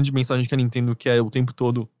que a grande mensagem que a Nintendo quer o tempo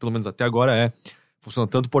todo, pelo menos até agora, funciona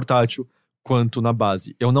tanto portátil quanto na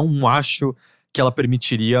base. Eu não acho que ela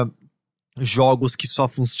permitiria jogos que só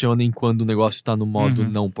funcionem quando o negócio tá no modo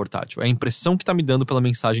não portátil. É a impressão que tá me dando pela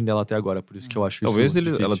mensagem dela até agora, por isso que eu acho Talvez isso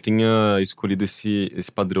difícil. ela tenha escolhido esse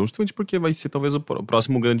padrão justamente porque vai ser talvez o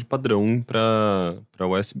próximo grande padrão pra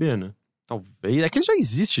USB, né? Talvez. É que ele já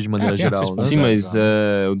existe de maneira tem a geral, 3.0. né? Sim, mas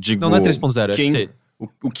eu digo... Não é 3.0, é quem- C.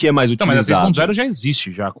 O que é mais Então, mas a utilizado? 3.0 já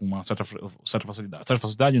existe já com uma certa facilidade. Certa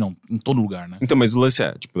facilidade não, em todo lugar, né? Então, mas o lance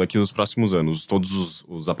é, daqui nos próximos anos, todos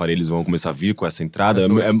os aparelhos vão começar a vir com essa entrada.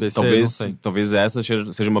 Essa USB-C, não sei. Talvez essa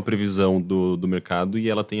seja uma previsão do mercado e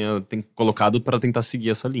ela tem colocado para tentar seguir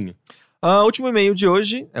essa linha. Último e-mail de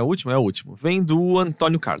hoje, é o último, vem do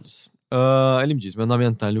Antônio Carlos. Ele me diz, meu nome é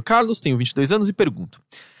Antônio Carlos, tenho 22 anos e pergunto: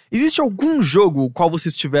 existe algum jogo qual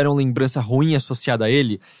vocês tiveram lembrança ruim associada a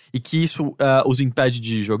ele e que isso os impede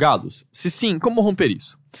de jogá-los? Se sim, como romper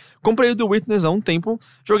isso? Comprei o The Witness há um tempo,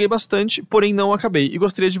 joguei bastante, porém não acabei e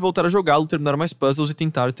gostaria de voltar a jogá-lo, terminar mais puzzles e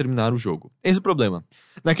tentar terminar o jogo. Eis o problema.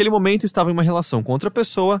 Naquele momento estava em uma relação com outra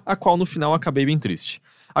pessoa, a qual no final acabei bem triste.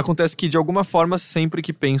 Acontece que, de alguma forma, sempre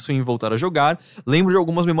que penso em voltar a jogar, lembro de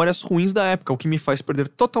algumas memórias ruins da época, o que me faz perder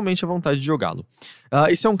totalmente a vontade de jogá-lo.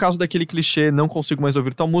 Esse é um caso daquele clichê, não consigo mais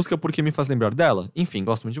ouvir tal música porque me faz lembrar dela. Enfim,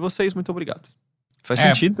 gosto muito de vocês, muito obrigado. Faz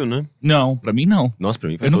sentido, né? Não, pra mim não. Nossa, pra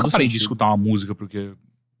mim faz Eu nunca todo parei de sentido. escutar uma música porque...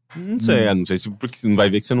 Não sei se porque você não vai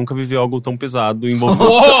ver que você nunca viveu algo tão pesado envolvendo.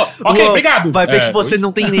 Ok, obrigado. Vai ver que você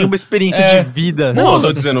não tem nenhuma experiência de vida. Não, eu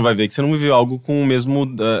tô dizendo, vai ver que você não viveu algo com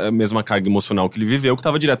a mesma carga emocional que ele viveu, que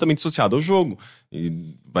tava diretamente associado ao jogo.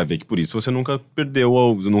 E vai ver que por isso você nunca perdeu,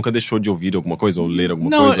 ou nunca deixou de ouvir alguma coisa, ou ler alguma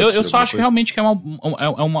Não, coisa. eu só acho que realmente que é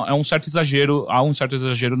um certo exagero. Há um certo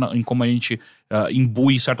exagero em como a gente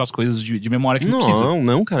imbui certas coisas de memória que não precisa.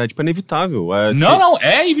 Não, cara, é tipo, é inevitável. Não,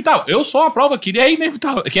 é inevitável. Eu sou a prova que é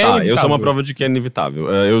inevitável. Eu sou uma prova de que é inevitável.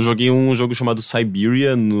 Eu joguei um jogo chamado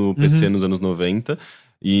Siberia no PC nos anos 90.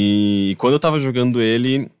 E quando eu tava jogando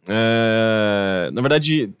ele, na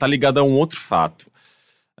verdade, tá ligado a um outro fato.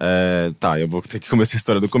 Eu vou ter que começar a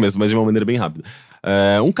história do começo, mas de uma maneira bem rápida.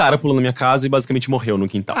 Um cara pulou na minha casa e basicamente morreu no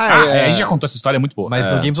quintal. A gente já contou essa história, é muito boa. Mas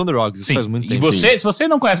no Games on the Rocks, isso Sim. faz muito tempo. E se você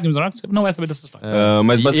não conhece Games on the Rocks, você não vai saber dessa história.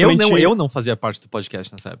 Mas E basicamente... eu não fazia parte do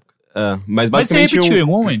podcast nessa época. Mas Mas você basicamente repetiu em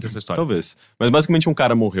algum momento essa história. Talvez. Mas basicamente um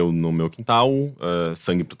cara morreu no meu quintal,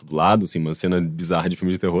 sangue pra todo lado, assim, uma cena bizarra de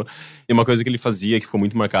filme de terror. E uma coisa que ele fazia, que ficou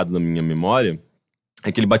muito marcado na minha memória,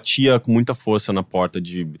 é que ele batia com muita força na porta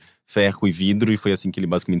de ferro e vidro, e foi assim que ele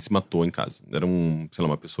basicamente se matou em casa. Era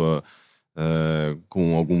uma pessoa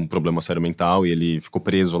com algum problema sério mental, e ele ficou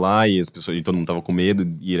preso lá, e todo mundo tava com medo,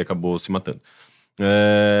 e ele acabou se matando.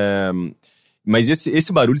 Mas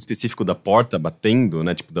esse barulho específico da porta batendo,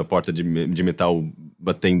 né? Tipo, da porta de metal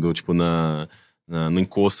batendo, tipo, no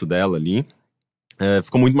encosto dela ali,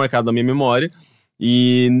 ficou muito marcado na minha memória.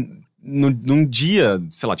 E num dia,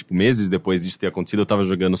 sei lá, tipo, meses depois disso ter acontecido, eu tava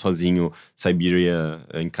jogando sozinho Siberia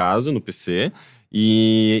em casa, no PC.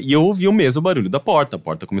 E eu ouvi o mesmo barulho da porta. A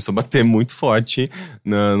porta começou a bater muito forte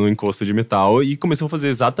no encosto de metal e começou a fazer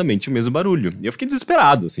exatamente o mesmo barulho. E eu fiquei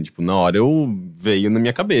desesperado, assim, tipo, na hora veio na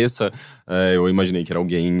minha cabeça. Eu imaginei que era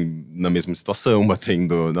alguém na mesma situação,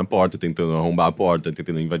 batendo na porta, tentando arrombar a porta,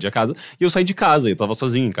 tentando invadir a casa. E eu saí de casa, eu tava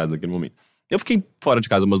sozinho em casa naquele momento. Eu fiquei fora de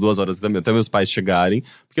casa umas 2 horas até meus pais chegarem,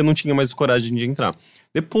 porque eu não tinha mais coragem de entrar.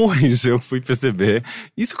 Depois eu fui perceber,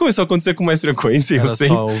 isso começou a acontecer com mais frequência, e eu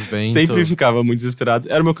sempre ficava muito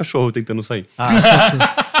desesperado. Era o meu cachorro tentando sair.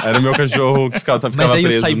 Era o meu cachorro que ficava Mas aí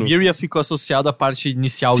preso. o Siberia ficou associado à parte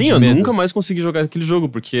inicial Sim, de eu medo. nunca mais consegui jogar aquele jogo,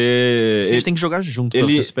 porque... A gente tem que jogar junto pra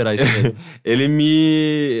você superar isso medo.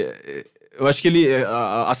 Eu acho que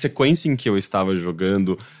a sequência em que eu estava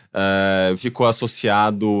jogando ficou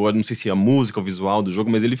associado, eu não sei se a música, o visual do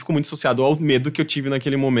jogo, mas ele ficou muito associado ao medo que eu tive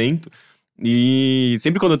naquele momento. E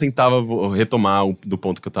sempre quando eu tentava retomar do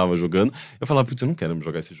ponto que eu tava jogando, eu falava, putz, eu não quero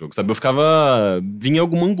jogar esse jogo, sabe? Vinha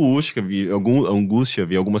alguma angústia,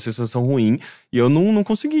 via alguma sensação ruim, e eu não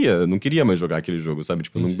conseguia, não queria mais jogar aquele jogo, sabe?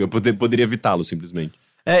 Tipo, eu poderia evitá-lo, simplesmente.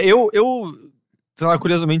 Sei lá,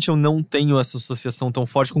 curiosamente, eu não tenho essa associação tão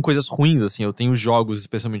forte com coisas ruins, assim. Eu tenho jogos,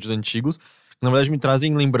 especialmente os antigos, que na verdade me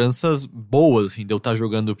trazem lembranças boas, assim, de eu estar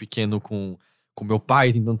jogando pequeno com meu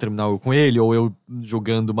pai, tentando terminar algo com ele, ou eu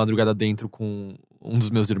jogando madrugada dentro com um dos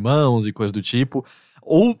meus irmãos e coisas do tipo.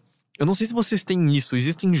 Ou, eu não sei se vocês têm isso,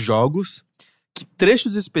 existem jogos que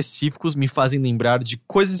trechos específicos me fazem lembrar de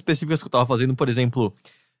coisas específicas que eu tava fazendo, por exemplo...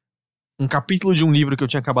 um capítulo de um livro que eu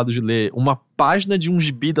tinha acabado de ler, uma página de um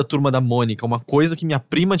gibi da Turma da Mônica, uma coisa que minha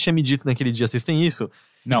prima tinha me dito naquele dia. Vocês têm isso?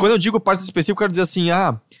 Não. E quando eu digo partes específicas, eu quero dizer assim,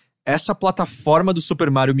 essa plataforma do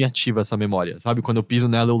Super Mario me ativa essa memória, sabe? Quando eu piso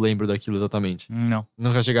nela, eu lembro daquilo exatamente. Não.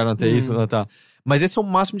 Nunca chegaram a ter isso? Tá. Mas esse é o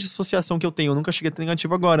máximo de associação que eu tenho. Eu nunca cheguei a ter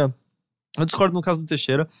negativo agora. Eu discordo no caso do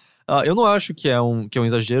Teixeira. Eu não acho que é um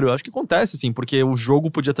exagero. Eu acho que acontece, sim, porque o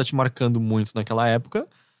jogo podia estar te marcando muito naquela época.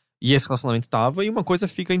 E esse relacionamento tava, e uma coisa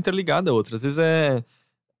fica interligada a outra. Às vezes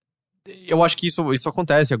eu acho que isso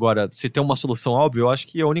acontece agora. Se tem uma solução óbvia, eu acho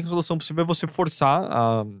que a única solução possível é você forçar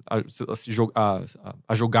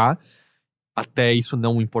a jogar até isso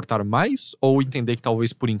não importar mais, ou entender que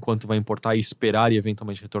talvez por enquanto vai importar e esperar e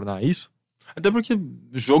eventualmente retornar a isso. Até porque o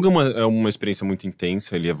jogo é uma experiência muito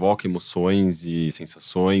intensa, ele evoca emoções e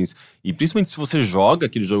sensações, e principalmente se você joga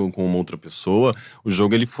aquele jogo com uma outra pessoa, o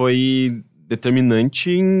jogo ele foi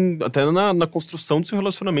determinante até na construção do seu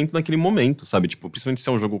relacionamento naquele momento, sabe? Tipo, principalmente se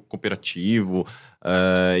é um jogo cooperativo.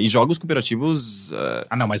 E jogos cooperativos...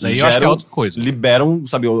 não, mas aí eu acho que é outra coisa. Liberam,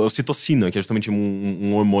 sabe, a ocitocina, que é justamente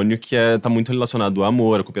um hormônio que tá muito relacionado ao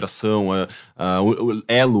amor, à cooperação, o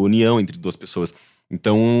elo, união entre duas pessoas.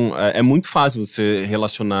 Então, é muito fácil você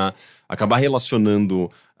acabar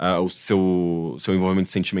relacionando o seu envolvimento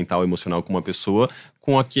sentimental, emocional com uma pessoa,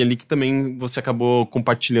 com aquele que também você acabou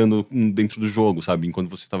compartilhando dentro do jogo, sabe? Enquanto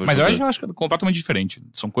você estava jogando. Mas eu acho que é completamente diferente.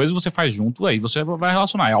 São coisas que você faz junto, aí você vai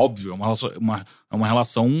relacionar. É óbvio, é uma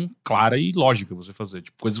relação clara e lógica você fazer.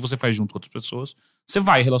 Tipo, coisas que você faz junto com outras pessoas, você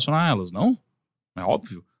vai relacionar elas, não? É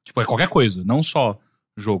óbvio. Tipo, é qualquer coisa, não só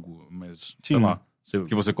jogo, mas, sei lá.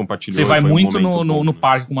 Que você compartilhou. Você vai muito no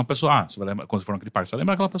parque com uma pessoa. Você vai lembrar, quando você for naquele parque, você vai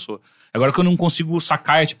lembrar aquela pessoa. Agora, o que eu não consigo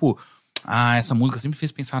sacar é tipo... essa música sempre me fez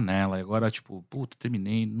pensar nela. E agora, tipo, puta,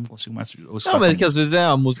 terminei, não consigo mais... Não, mas é que às vezes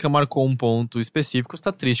a música marcou um ponto específico, você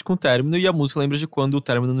tá triste com o término, e a música lembra de quando o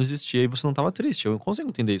término não existia e você não tava triste. Eu não consigo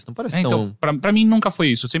entender isso, não parece tão... Então, pra mim nunca foi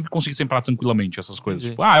isso. Eu sempre consegui separar tranquilamente essas coisas.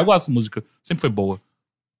 Tipo, eu gosto dessa música, sempre foi boa.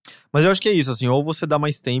 Mas eu acho que é isso, assim, ou você dá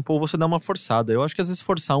mais tempo ou você dá uma forçada. Eu acho que às vezes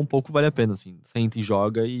forçar um pouco vale a pena, assim. Senta e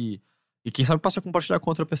joga e quem sabe passa a compartilhar com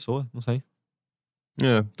outra pessoa, não sei.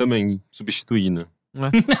 Também substituir, né?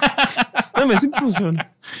 Mas sempre funciona.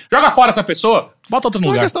 Joga fora essa pessoa, bota outro no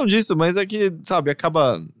lugar. Não é questão disso, mas é que, sabe,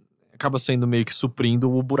 acaba sendo meio que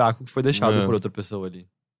suprindo o buraco que foi deixado por outra pessoa ali.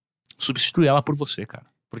 Substitui ela por você, cara.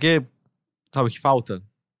 Porque, sabe o que falta?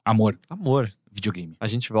 Amor. Videogame. A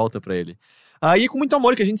gente volta pra ele. E é com muito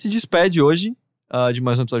amor que a gente se despede hoje de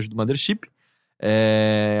mais um episódio do Mothership.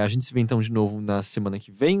 A gente se vê então de novo na semana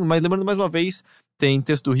que vem. Mas lembrando mais uma vez, tem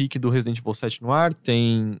texto do Rick do Resident Evil 7 no ar,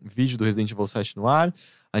 tem vídeo do Resident Evil 7 no ar.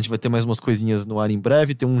 A gente vai ter mais umas coisinhas no ar em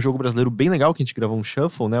breve. Tem um jogo brasileiro bem legal que a gente gravou um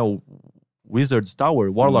shuffle, né? O Wizard's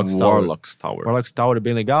Tower, Warlock's Tower é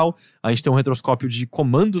bem legal. A gente tem um retroscópio de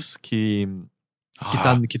comandos que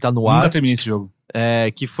tá no ar. Nunca terminei esse jogo.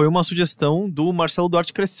 Que foi uma sugestão do Marcelo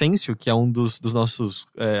Duarte Crescêncio, que é um dos nossos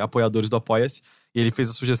apoiadores do Apoia-se. E ele fez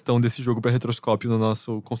a sugestão desse jogo para retroscópio no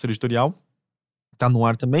nosso conselho editorial. Tá no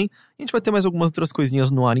ar também. E a gente vai ter mais algumas outras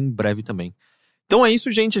coisinhas no ar em breve também. Então é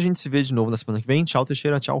isso, gente. A gente se vê de novo na semana que vem. Tchau,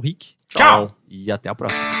 Teixeira. Tchau, Rick. Tchau. E até a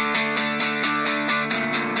próxima.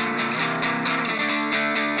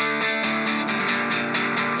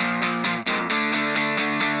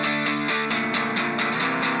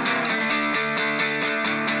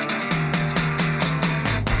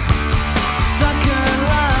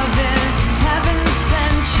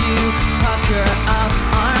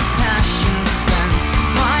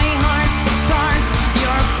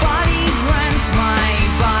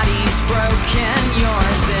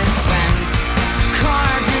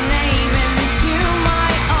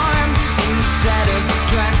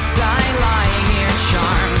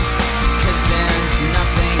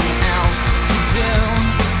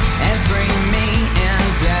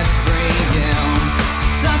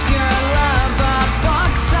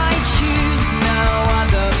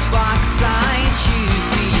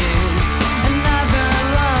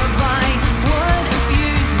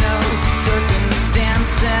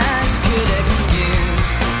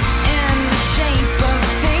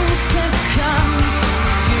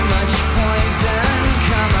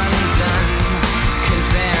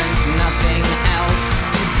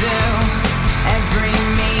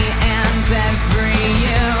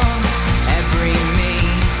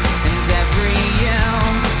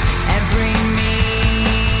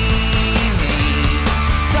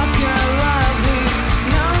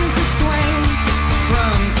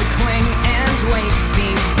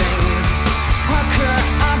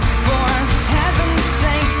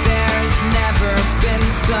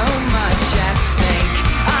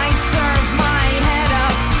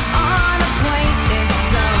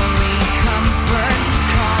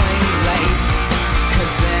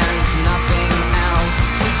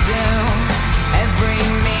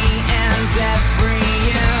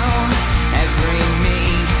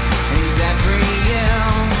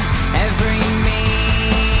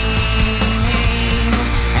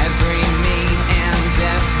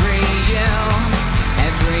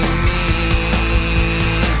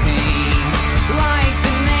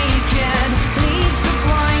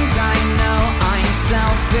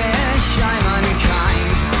 Selfish,